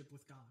relationship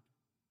with God.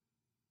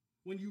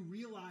 When you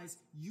realize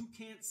you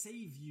can't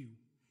save you.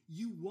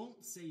 You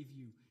won't save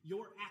you.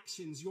 Your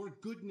actions, your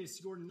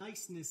goodness, your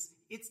niceness,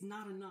 it's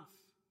not enough.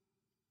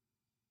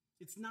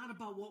 It's not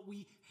about what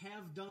we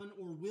have done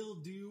or will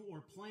do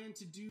or plan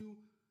to do.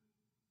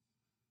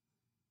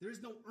 There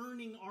is no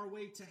earning our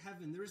way to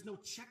heaven. There is no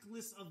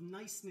checklist of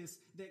niceness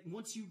that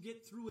once you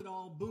get through it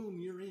all, boom,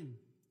 you're in.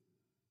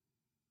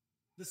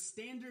 The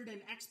standard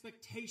and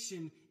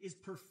expectation is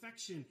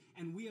perfection,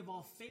 and we have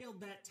all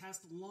failed that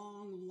test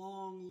long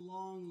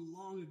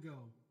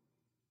ago.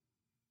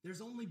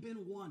 There's only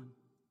been one.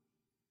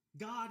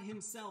 God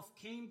himself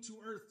came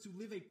to earth to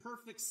live a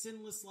perfect,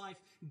 sinless life,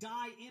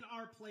 die in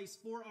our place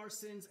for our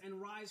sins, and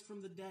rise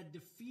from the dead,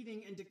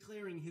 defeating and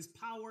declaring his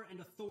power and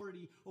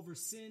authority over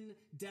sin,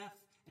 death,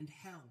 and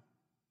hell.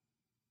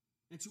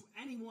 And to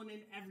anyone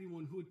and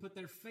everyone who would put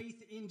their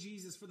faith in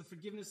Jesus for the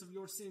forgiveness of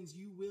your sins,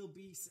 you will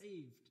be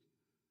saved.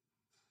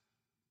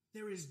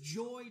 There is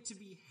joy to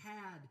be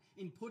had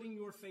in putting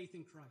your faith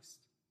in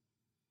Christ.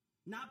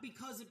 Not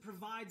because it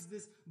provides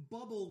this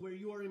bubble where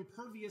you are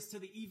impervious to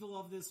the evil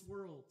of this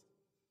world,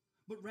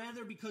 but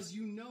rather because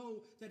you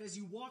know that as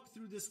you walk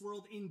through this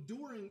world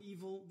enduring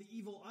evil, the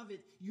evil of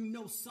it, you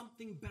know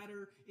something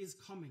better is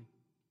coming.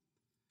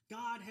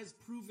 God has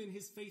proven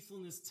his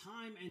faithfulness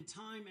time and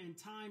time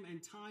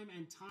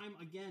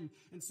again.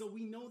 And so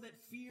we know that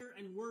fear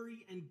and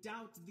worry and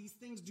doubt, these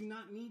things do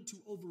not need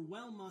to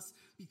overwhelm us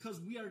because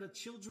we are the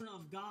children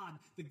of God,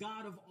 the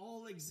God of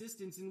all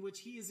existence, in which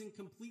he is in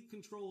complete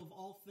control of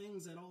all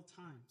things at all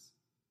times.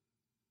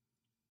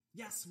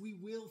 Yes, we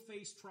will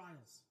face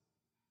trials.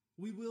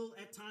 We will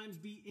at times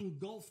be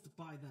engulfed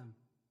by them.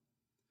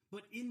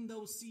 But in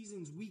those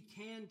seasons, we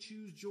can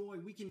choose joy.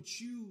 We can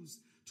choose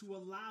to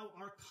allow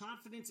our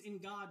confidence in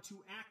God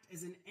to act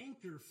as an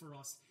anchor for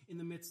us in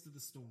the midst of the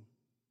storm.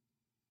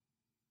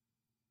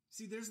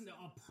 See, there's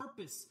a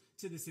purpose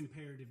to this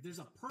imperative. There's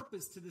a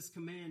purpose to this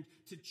command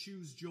to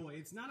choose joy.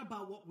 It's not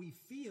about what we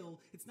feel.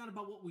 It's not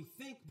about what we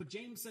think. But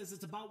James says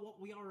it's about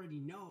what we already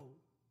know.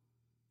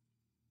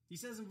 He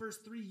says in verse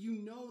 3,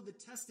 you know the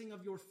testing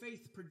of your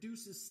faith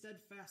produces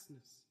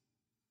steadfastness.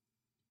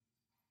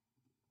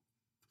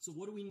 So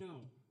what do we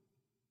know?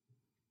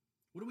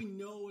 What do we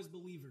know as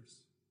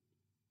believers?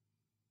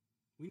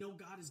 We know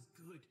God is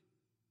good.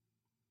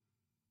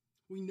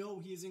 We know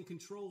he is in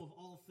control of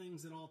all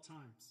things at all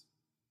times.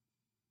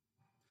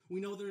 We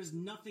know there is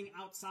nothing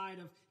outside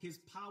of his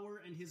power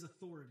and his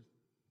authority.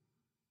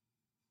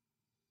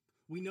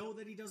 We know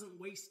that he doesn't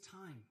waste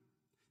time,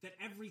 that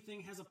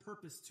everything has a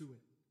purpose to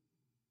it.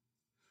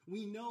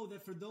 We know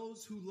that for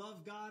those who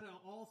love God,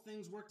 all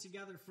things work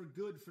together for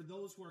good for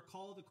those who are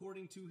called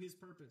according to his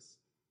purpose.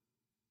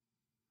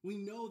 We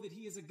know that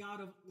he is a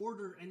God of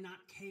order and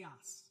not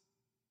chaos.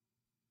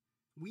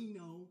 We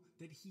know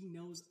that he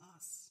knows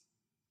us.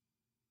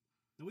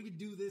 And we could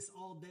do this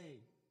all day.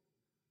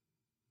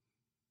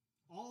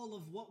 All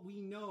of what we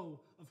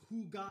know of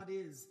who God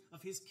is,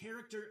 of his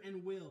character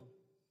and will,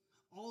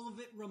 all of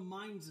it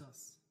reminds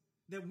us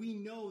that we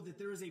know that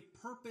there is a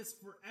purpose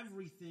for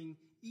everything,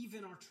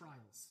 even our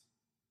trials.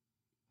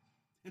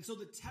 And so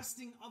the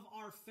testing of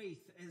our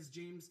faith, as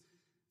James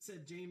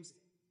said,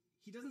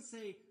 he doesn't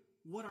say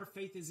what our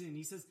faith is in.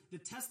 He says the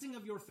testing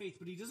of your faith,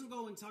 but he doesn't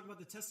go and talk about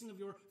the testing of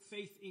your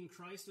faith in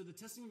Christ or the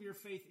testing of your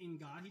faith in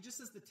God. He just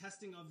says the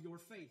testing of your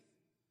faith.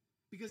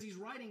 Because he's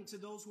writing to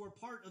those who are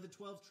part of the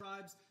 12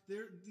 tribes.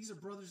 These are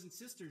brothers and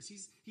sisters.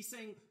 He's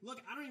saying, look,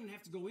 I don't even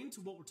have to go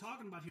into what we're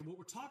talking about here. What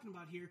we're talking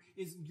about here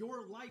is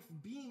your life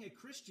being a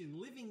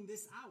Christian, living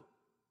this out.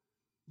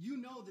 You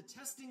know the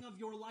testing of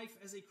your life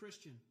as a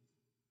Christian.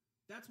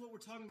 That's what we're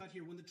talking about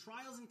here. When the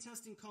trials and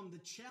testing come, the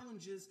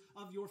challenges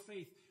of your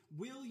faith,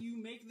 will you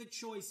make the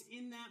choice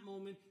in that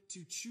moment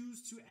to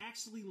choose to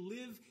actually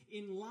live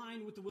in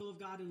line with the will of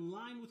God, in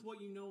line with what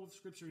you know of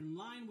Scripture, in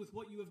line with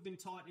what you have been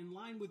taught, in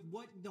line with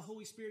what the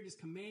Holy Spirit is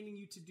commanding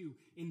you to do?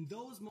 In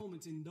those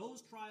moments, in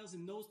those trials,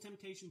 in those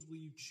temptations, will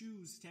you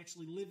choose to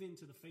actually live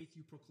into the faith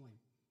you proclaim?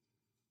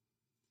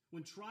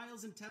 When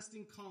trials and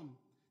testing come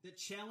that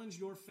challenge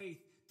your faith,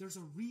 there's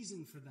a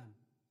reason for them.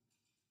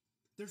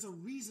 There's a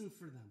reason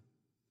for them.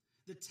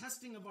 The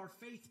testing of our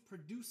faith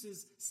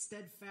produces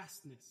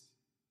steadfastness.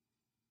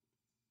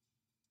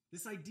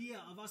 This idea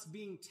of us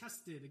being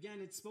tested, again,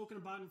 it's spoken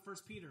about in 1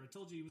 Peter. I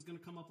told you he was going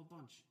to come up a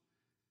bunch.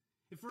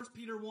 In 1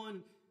 Peter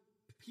 1,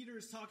 Peter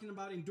is talking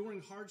about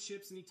enduring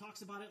hardships, and he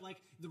talks about it like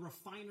the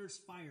refiner's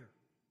fire.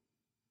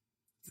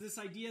 It's this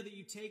idea that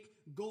you take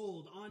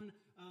gold,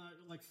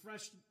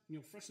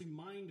 freshly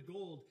mined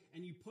gold,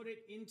 and you put it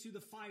into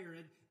the fire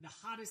at the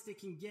hottest it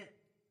can get.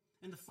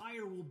 And the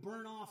fire will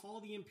burn off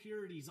all the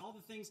impurities, all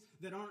the things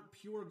that aren't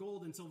pure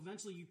gold. And so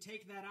eventually you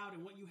take that out,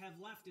 and what you have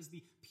left is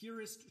the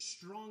purest,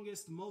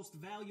 strongest, most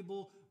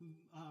valuable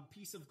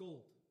piece of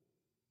gold.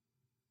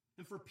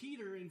 And for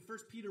Peter, in 1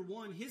 Peter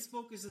 1, his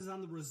focus is on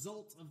the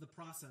result of the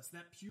process,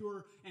 that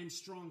pure and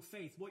strong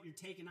faith, what you're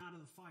taking out of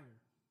the fire.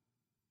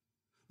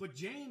 But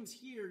James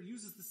here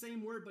uses the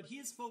same word, but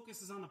his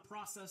focus is on the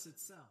process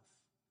itself.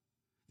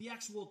 The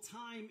actual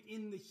time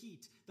in the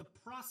heat, the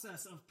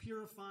process of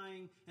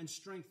purifying and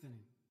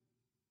strengthening.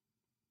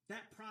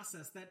 That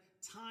process, that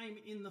time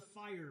in the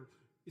fire,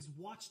 is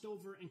watched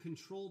over and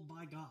controlled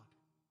by God.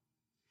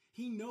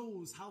 He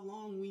knows how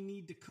long we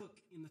need to cook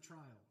in the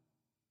trial,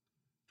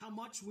 how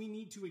much we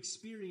need to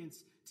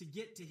experience to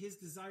get to his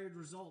desired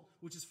result,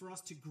 which is for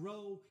us to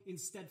grow in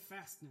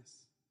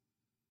steadfastness.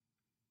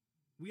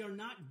 We are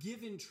not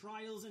given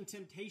trials and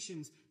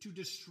temptations to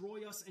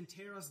destroy us and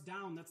tear us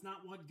down. That's not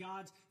what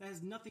that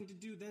has nothing to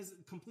do, that is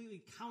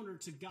completely counter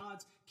to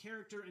God's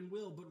character and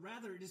will, but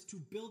rather it is to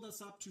build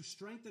us up, to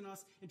strengthen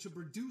us, and to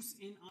produce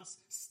in us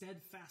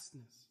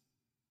steadfastness.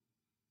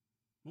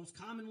 Most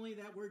commonly,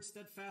 that word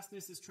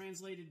steadfastness is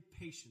translated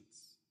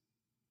patience.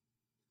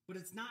 But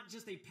it's not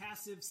just a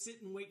passive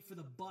sit and wait for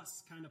the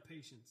bus kind of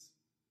patience.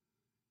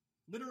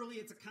 Literally,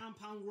 it's a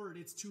compound word.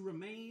 It's to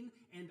remain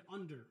and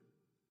under.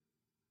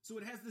 So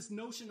it has this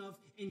notion of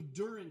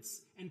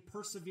endurance and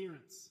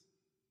perseverance.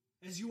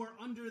 As you are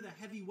under the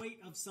heavy weight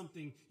of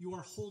something, you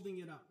are holding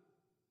it up.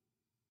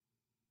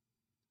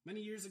 Many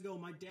years ago,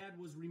 my dad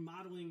was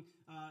remodeling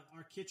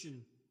our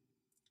kitchen.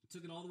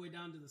 Took it all the way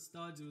down to the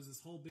studs. It was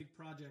this whole big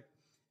project.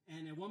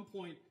 And at one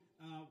point,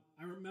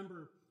 I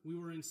remember we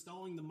were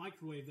installing the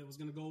microwave that was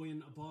going to go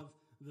in above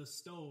the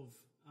stove.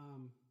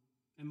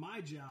 And my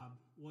job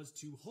was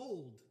to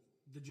hold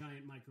the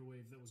giant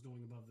microwave that was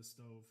going above the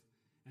stove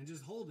and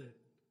just hold it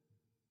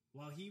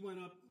while he went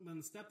up on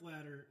the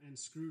stepladder and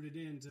screwed it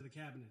into the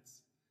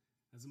cabinets.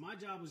 And so my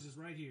job was just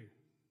right here,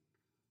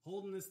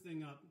 holding this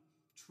thing up,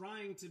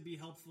 trying to be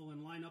helpful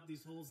and line up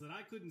these holes that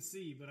I couldn't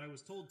see, but I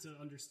was told to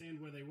understand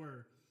where they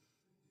were.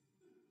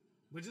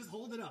 But just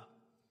hold it up.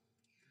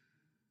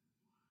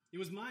 It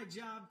was my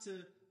job to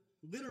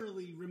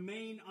literally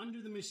remain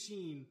under the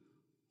machine,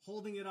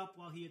 holding it up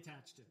while he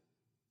attached it.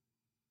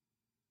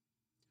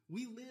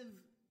 We live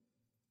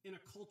in a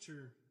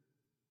culture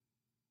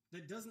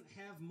that doesn't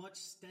have much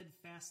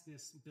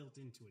steadfastness built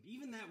into it.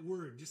 Even that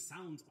word just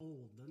sounds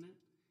old, doesn't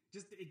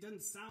it? It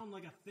doesn't sound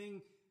like a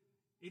thing.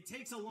 It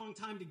takes a long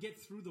time to get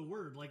through the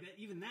word. Like that,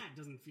 even that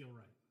doesn't feel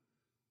right.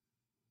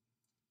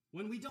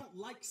 When we don't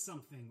like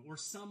something or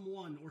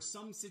someone or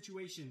some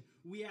situation,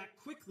 we act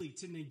quickly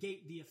to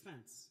negate the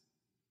offense.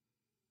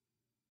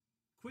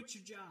 Quit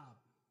your job.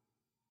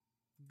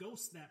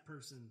 Ghost that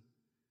person.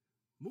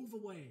 Move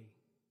away.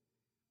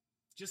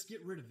 Just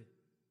get rid of it.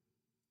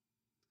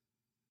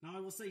 Now, I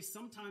will say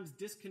sometimes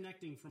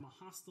disconnecting from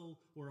a hostile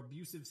or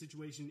abusive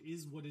situation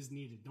is what is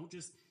needed. Don't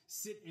just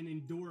sit and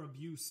endure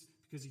abuse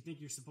because you think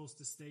you're supposed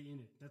to stay in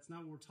it. That's not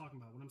what we're talking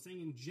about. What I'm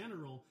saying in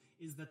general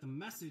is that the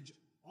message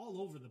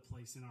all over the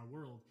place in our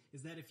world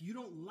is that if you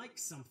don't like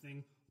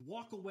something,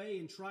 walk away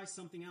and try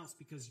something else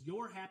because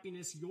your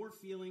happiness, your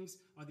feelings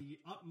are the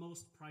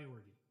utmost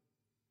priority.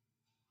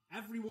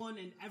 Everyone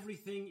and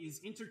everything is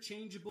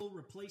interchangeable,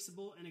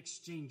 replaceable, and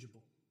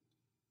exchangeable.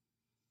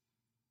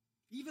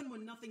 Even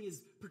when nothing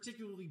is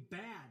particularly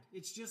bad,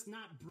 it's just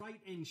not bright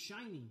and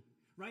shiny,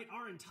 right?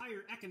 Our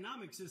entire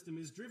economic system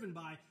is driven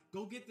by,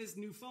 go get this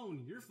new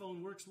phone. Your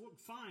phone works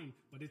fine,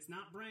 but it's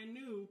not brand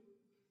new.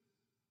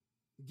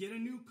 Get a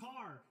new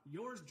car.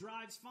 Yours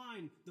drives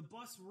fine. The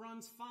bus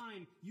runs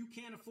fine. You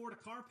can't afford a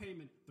car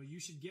payment, but you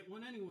should get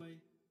one anyway,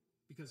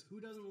 because who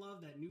doesn't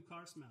love that new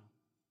car smell?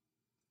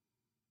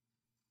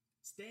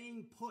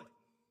 Staying put,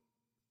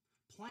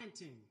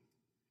 planting,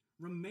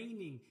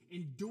 remaining,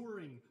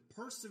 enduring,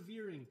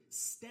 persevering,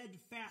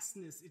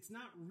 steadfastness. It's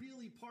not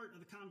really part of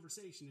the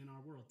conversation in our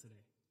world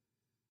today.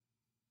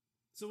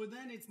 So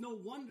then it's no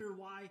wonder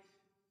why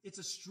it's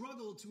a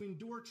struggle to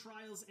endure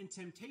trials and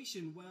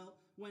temptation. Well,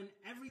 when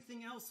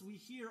everything else we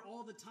hear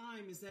all the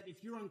time is that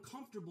if you're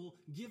uncomfortable,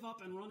 give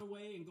up and run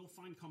away and go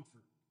find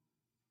comfort.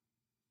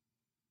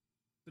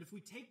 But if we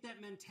take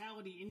that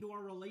mentality into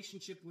our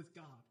relationship with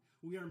God,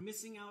 we are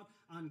missing out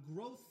on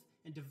growth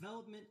and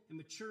development and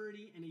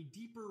maturity and a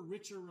deeper,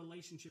 richer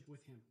relationship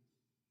with Him.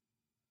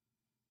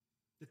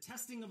 The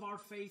testing of our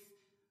faith,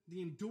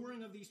 the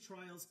enduring of these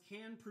trials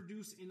can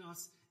produce in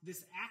us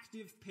this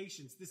active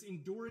patience, this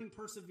enduring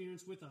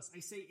perseverance with us. I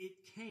say it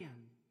can,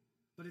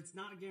 but it's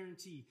not a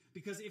guarantee.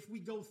 Because if we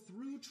go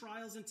through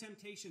trials and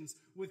temptations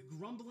with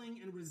grumbling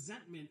and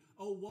resentment,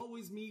 oh, woe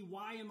is me,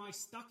 why am I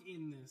stuck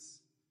in this?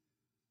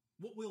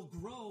 What will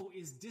grow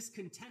is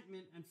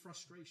discontentment and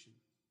frustration.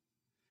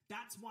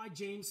 That's why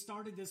James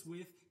started this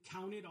with,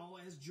 count it all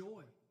as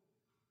joy.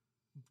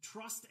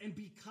 Trust and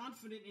be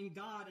confident in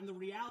God and the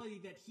reality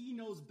that He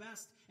knows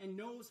best and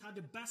knows how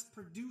to best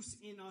produce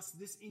in us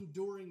this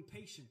enduring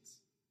patience.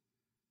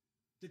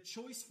 The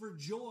choice for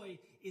joy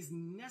is a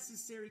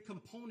necessary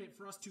component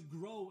for us to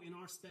grow in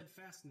our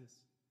steadfastness.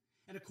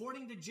 And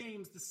according to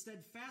James, the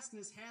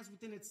steadfastness has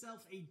within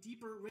itself a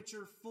deeper,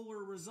 richer,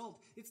 fuller result.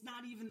 It's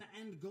not even the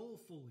end goal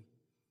fully.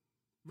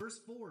 Verse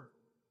 4,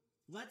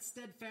 let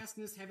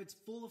steadfastness have its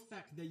full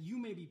effect, that you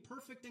may be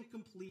perfect and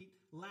complete,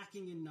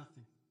 lacking in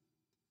nothing.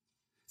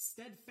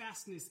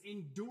 Steadfastness,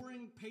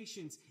 enduring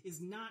patience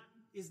is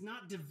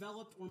not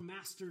developed or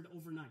mastered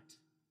overnight.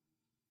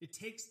 It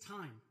takes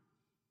time.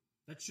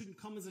 That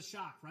shouldn't come as a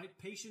shock, right?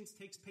 Patience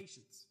takes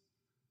patience.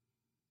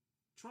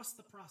 Trust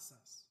the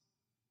process.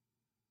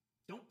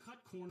 Don't cut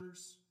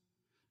corners.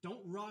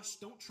 Don't rush.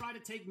 Don't try to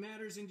take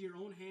matters into your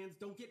own hands.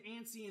 Don't get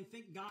antsy and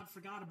think God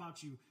forgot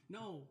about you.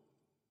 No.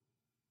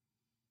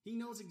 He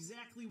knows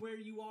exactly where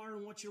you are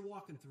and what you're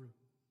walking through.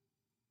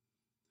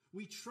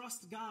 We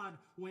trust God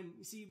when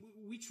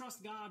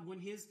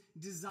His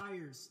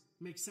desires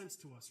make sense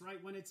to us,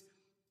 right? When it's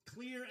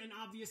clear and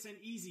obvious and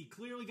easy.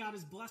 Clearly God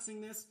is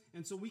blessing this,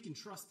 and so we can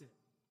trust it.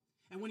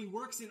 And when He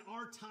works in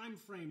our time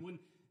frame, when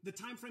the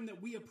time frame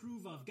that we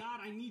approve of,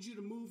 God, I need you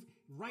to move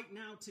right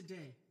now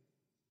today.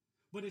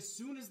 But as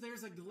soon as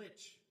there's a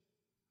glitch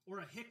or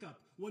a hiccup,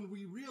 when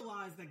we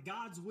realize that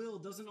God's will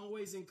doesn't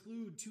always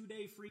include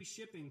 2-day free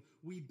shipping,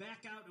 we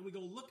back out and we go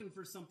looking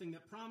for something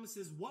that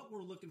promises what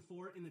we're looking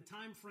for in the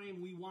time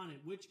frame we want it,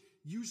 which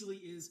usually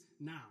is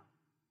now.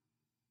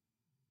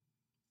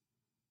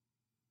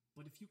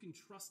 But if you can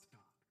trust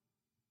God,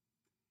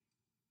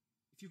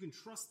 if you can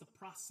trust the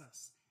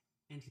process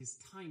and His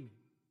timing,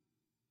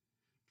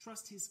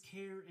 trust His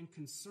care and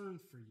concern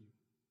for you,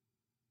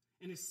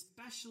 and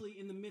especially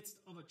in the midst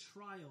of a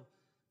trial,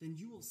 then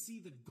you will see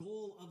the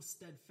goal of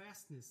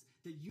steadfastness,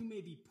 that you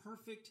may be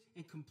perfect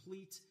and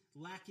complete,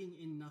 lacking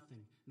in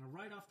nothing. Now,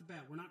 right off the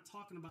bat, we're not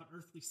talking about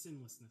earthly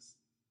sinlessness.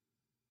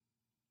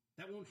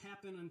 That won't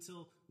happen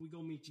until we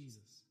go meet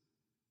Jesus.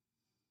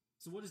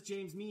 So what does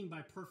James mean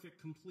by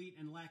perfect, complete,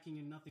 and lacking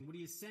in nothing? What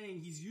he is saying,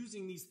 he's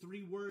using these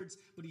 3 words,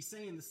 but he's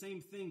saying the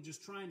same thing,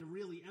 just trying to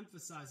really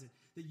emphasize it.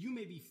 That you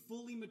may be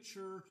fully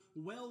mature,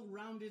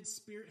 well-rounded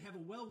spirit, have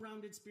a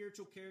well-rounded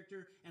spiritual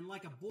character, and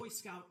like a Boy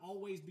Scout,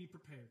 always be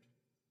prepared.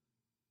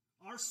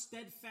 Our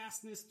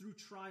steadfastness through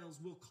trials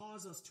will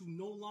cause us to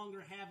no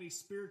longer have a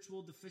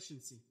spiritual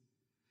deficiency.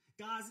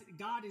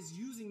 God is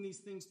using these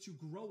things to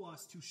grow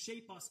us, to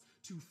shape us,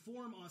 to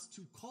form us,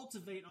 to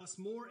cultivate us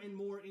more and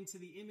more into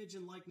the image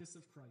and likeness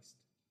of Christ.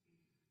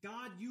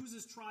 God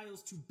uses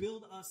trials to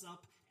build us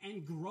up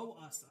and grow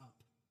us up.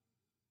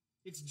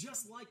 It's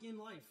just like in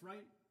life,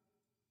 right?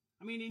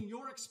 I mean, in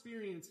your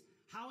experience,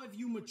 how have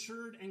you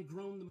matured and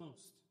grown the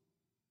most?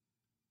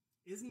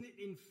 Isn't it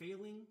in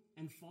failing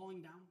and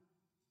falling down?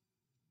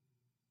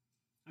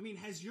 I mean,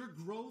 has your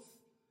growth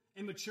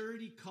and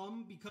maturity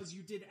come because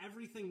you did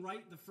everything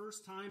right the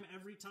first time,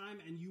 every time,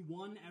 and you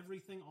won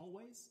everything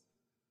always?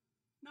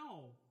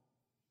 No.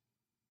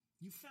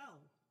 You fell.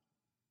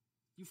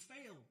 You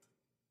failed.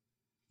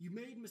 You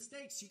made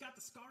mistakes. You got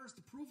the scars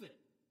to prove it.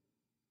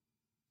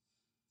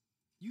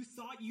 You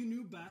thought you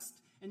knew best,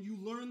 and you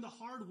learned the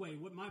hard way,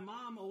 what my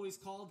mom always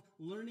called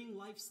learning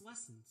life's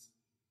lessons.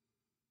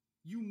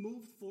 You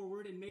moved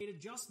forward and made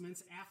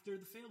adjustments after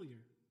the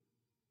failure.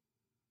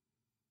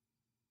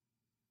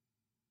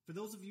 For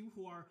those of you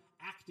who are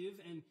active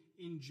and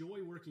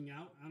enjoy working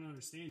out, I don't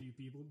understand you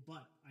people,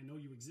 but I know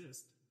you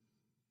exist.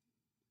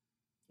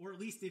 Or at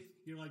least if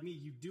you're like me,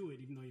 you do it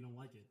even though you don't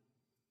like it.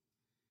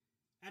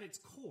 At its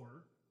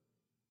core,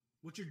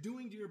 what you're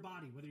doing to your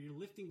body, whether you're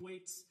lifting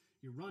weights,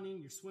 you're running,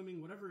 you're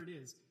swimming, whatever it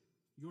is,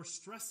 you're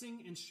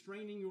stressing and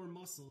straining your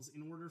muscles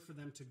in order for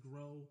them to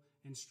grow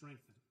and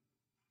strengthen.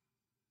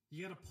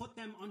 You got to put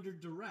them under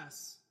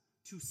duress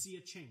to see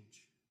a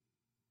change.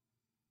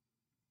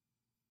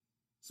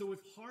 So if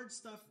hard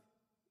stuff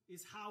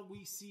is how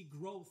we see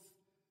growth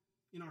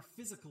in our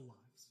physical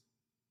lives,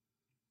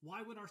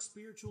 why would our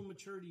spiritual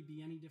maturity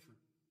be any different?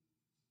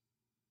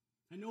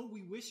 I know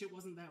we wish it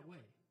wasn't that way.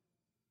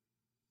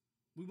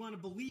 We want to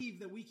believe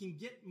that we can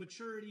get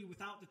maturity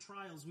without the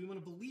trials. We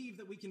want to believe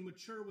that we can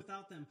mature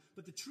without them.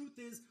 But the truth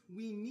is,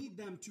 we need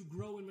them to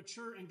grow and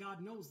mature, and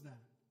God knows that.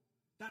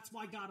 That's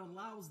why God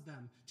allows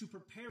them to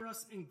prepare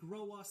us and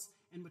grow us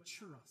and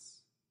mature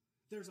us.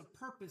 There's a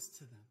purpose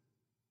to them.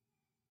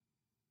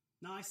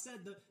 Now, I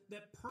said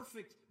that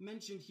perfect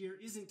mentioned here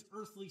isn't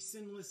earthly,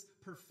 sinless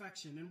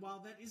perfection. And while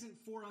that isn't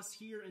for us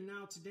here and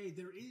now today,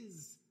 there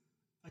is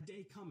a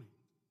day coming.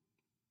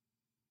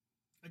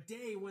 A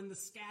day when the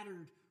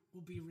scattered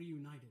will be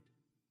reunited.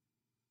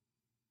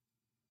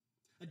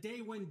 A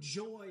day when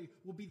joy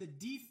will be the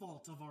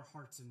default of our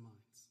hearts and minds.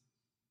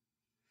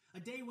 A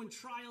day when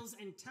trials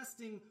and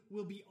testing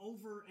will be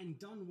over and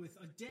done with.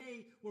 A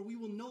day where we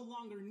will no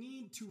longer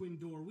need to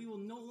endure. We will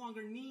no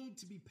longer need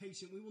to be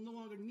patient. We will no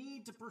longer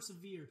need to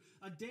persevere.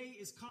 A day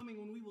is coming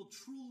when we will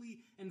truly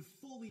and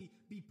fully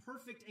be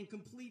perfect and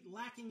complete,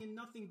 lacking in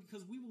nothing,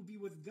 because we will be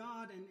with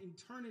God in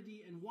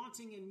eternity, and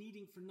wanting and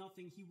needing for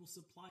nothing, He will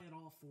supply it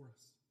all for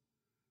us.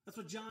 That's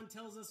what John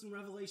tells us in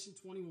Revelation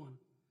 21.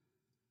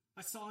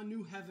 I saw a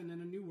new heaven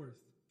and a new earth.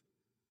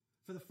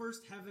 For the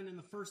first heaven and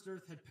the first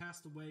earth had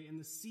passed away, and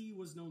the sea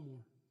was no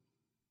more.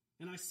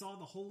 And I saw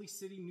the holy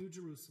city, New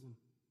Jerusalem,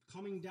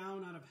 coming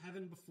down out of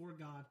heaven before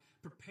God,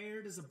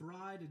 prepared as a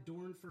bride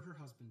adorned for her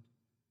husband.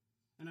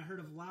 And I heard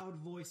a loud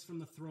voice from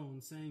the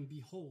throne saying,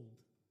 Behold,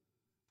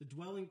 the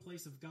dwelling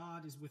place of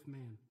God is with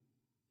man.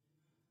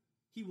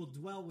 He will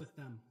dwell with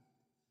them,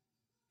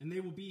 and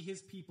they will be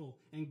His people,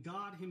 and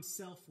God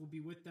Himself will be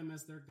with them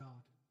as their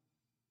God.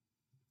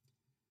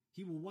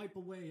 He will wipe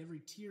away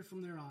every tear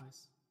from their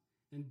eyes,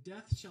 and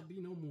death shall be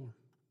no more.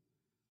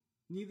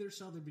 Neither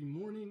shall there be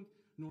mourning,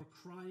 nor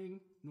crying,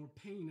 nor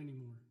pain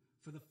anymore,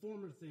 for the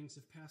former things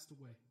have passed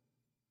away.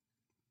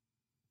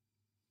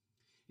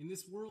 In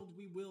this world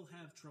we will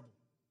have trouble.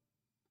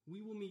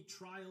 We will meet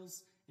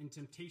trials and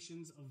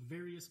temptations of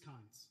various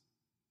kinds.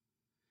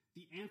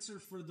 The answer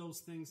for those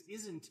things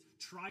isn't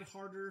try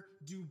harder,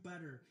 do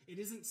better. It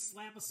isn't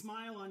slap a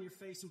smile on your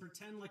face and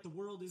pretend like the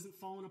world isn't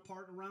falling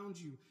apart around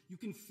you. You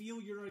can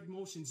feel your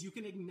emotions. You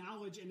can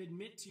acknowledge and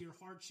admit to your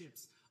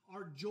hardships.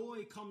 Our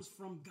joy comes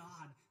from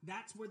God.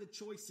 That's where the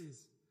choice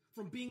is.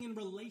 From being in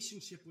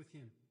relationship with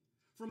Him.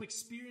 From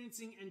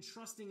experiencing and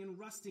trusting and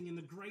resting in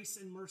the grace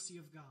and mercy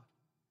of God.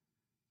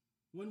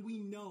 When we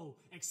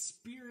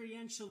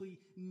experientially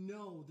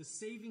know the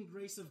saving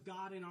grace of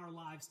God in our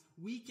lives,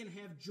 we can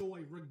have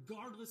joy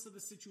regardless of the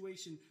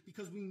situation,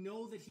 because we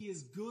know that He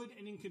is good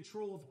and in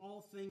control of all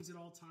things at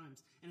all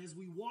times. And as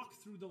we walk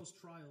through those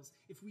trials,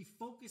 if we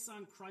focus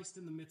on Christ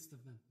in the midst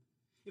of them,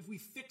 if we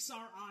fix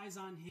our eyes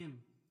on Him,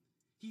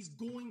 He's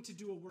going to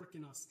do a work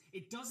in us.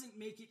 It doesn't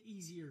make it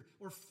easier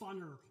or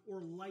funner or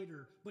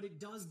lighter, but it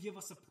does give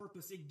us a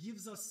purpose. It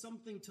gives us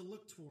something to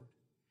look toward.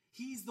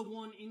 He's the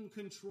one in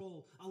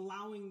control,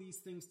 allowing these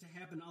things to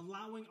happen,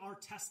 allowing our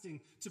testing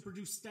to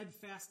produce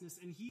steadfastness,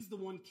 and He's the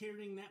one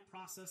carrying that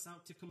process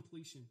out to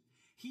completion.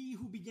 He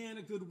who began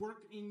a good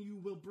work in you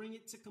will bring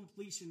it to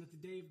completion at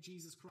the day of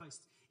Jesus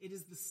Christ. It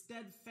is the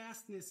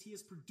steadfastness He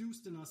has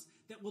produced in us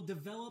that will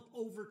develop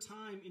over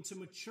time into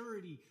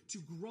maturity to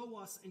grow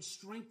us and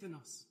strengthen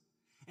us.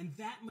 And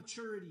that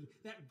maturity,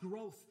 that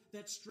growth,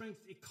 that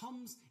strength, it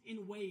comes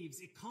in waves.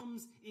 It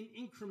comes in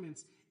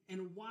increments.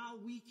 And while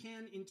we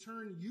can, in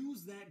turn,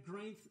 use that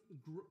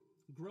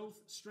growth,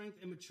 strength,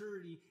 and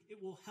maturity,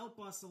 it will help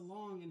us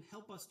along and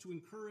help us to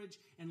encourage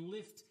and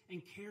lift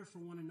and care for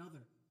one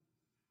another.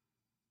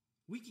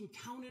 We can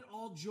count it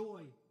all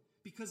joy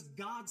because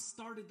God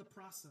started the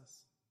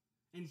process,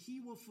 and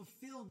He will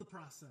fulfill the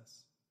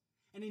process.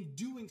 And in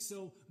doing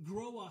so,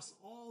 grow us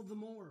all the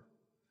more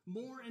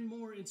and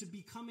more into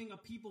becoming a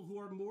people who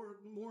are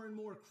more and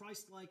more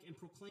Christ-like and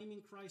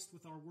proclaiming Christ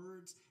with our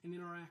words and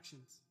in our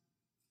actions.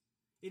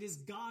 It is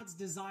God's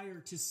desire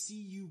to see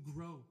you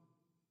grow,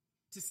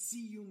 to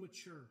see you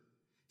mature,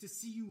 to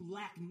see you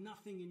lack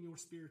nothing in your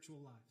spiritual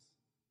lives.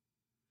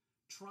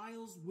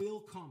 Trials will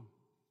come,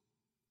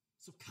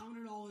 so count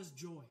it all as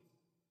joy,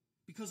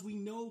 because we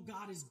know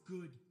God is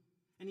good,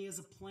 and He has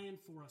a plan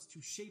for us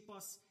to shape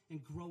us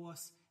and grow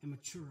us and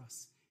mature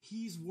us.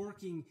 He's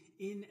working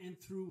in and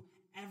through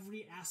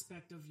every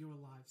aspect of your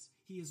lives.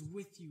 He is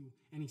with you,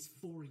 and He's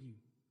for you.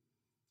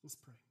 Let's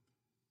pray.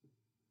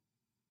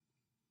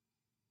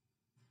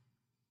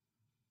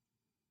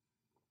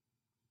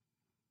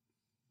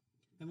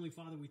 Heavenly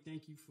Father, we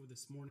thank You for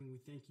this morning. We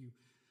thank You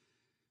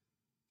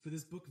for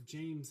this book of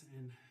James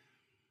and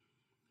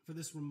for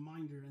this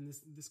reminder and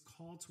this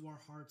call to our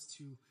hearts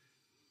to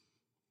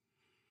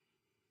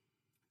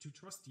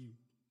trust You,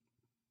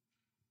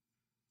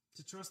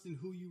 to trust in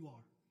who You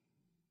are,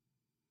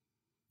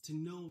 to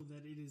know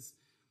that it is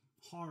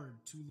hard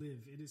to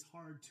live, it is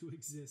hard to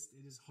exist,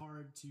 it is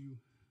hard to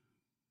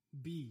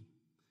be.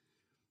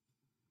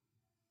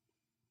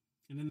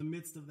 And in the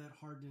midst of that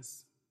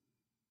hardness,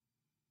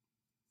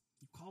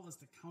 You call us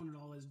to count it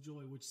all as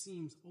joy, which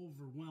seems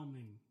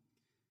overwhelming.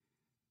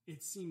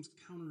 It seems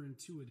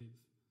counterintuitive.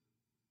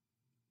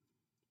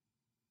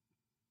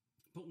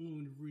 But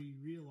when we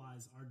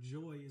realize our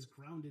joy is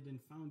grounded and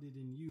founded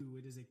in you.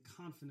 It is a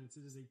confidence.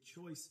 It is a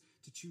choice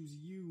to choose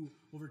you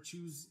over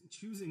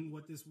choosing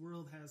what this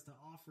world has to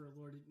offer,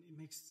 Lord. It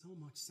makes so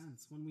much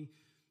sense when we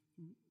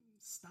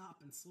stop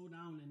and slow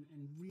down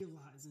and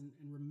realize and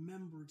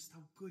remember just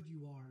how good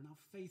you are and how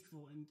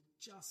faithful and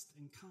just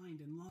and kind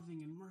and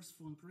loving and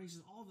merciful and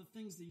gracious, all the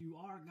things that you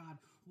are, God.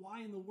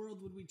 Why in the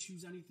world would we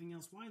choose anything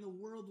else? Why in the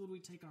world would we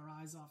take our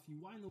eyes off you?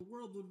 Why in the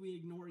world would we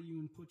ignore you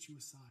and put you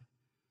aside?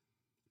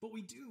 But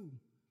we do.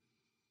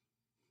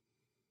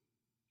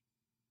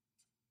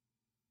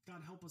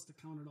 God, help us to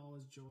count it all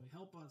as joy.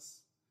 Help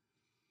us.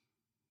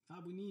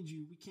 God, we need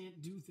you. We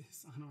can't do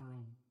this on our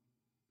own.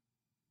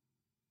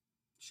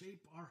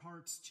 Shape our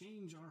hearts,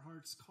 change our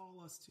hearts,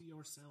 call us to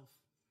yourself.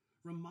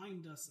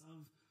 Remind us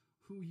of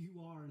who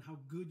you are and how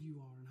good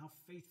you are and how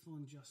faithful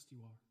and just you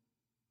are.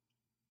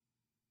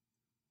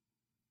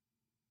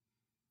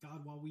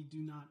 God, while we do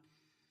not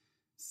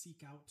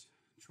seek out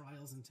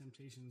trials and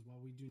temptations, while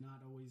we do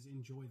not always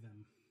enjoy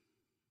them,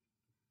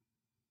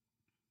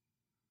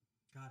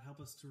 God, help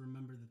us to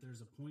remember that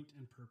there's a point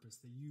and purpose,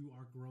 that you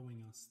are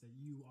growing us, that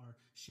you are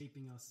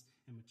shaping us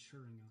and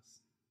maturing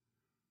us.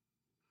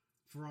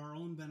 For our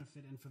own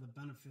benefit and for the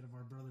benefit of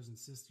our brothers and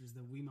sisters,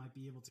 that we might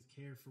be able to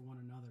care for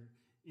one another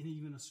in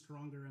even a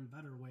stronger and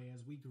better way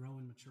as we grow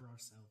and mature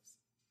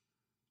ourselves.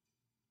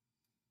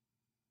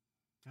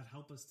 God,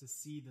 help us to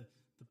see the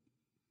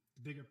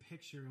bigger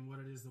picture and what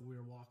it is that we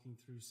are walking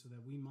through so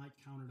that we might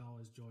count it all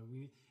as joy.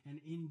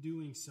 And in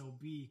doing so,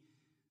 be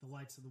the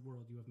lights of the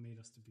world you have made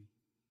us to be.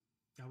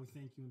 God, we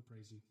thank you and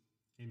praise you.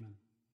 Amen.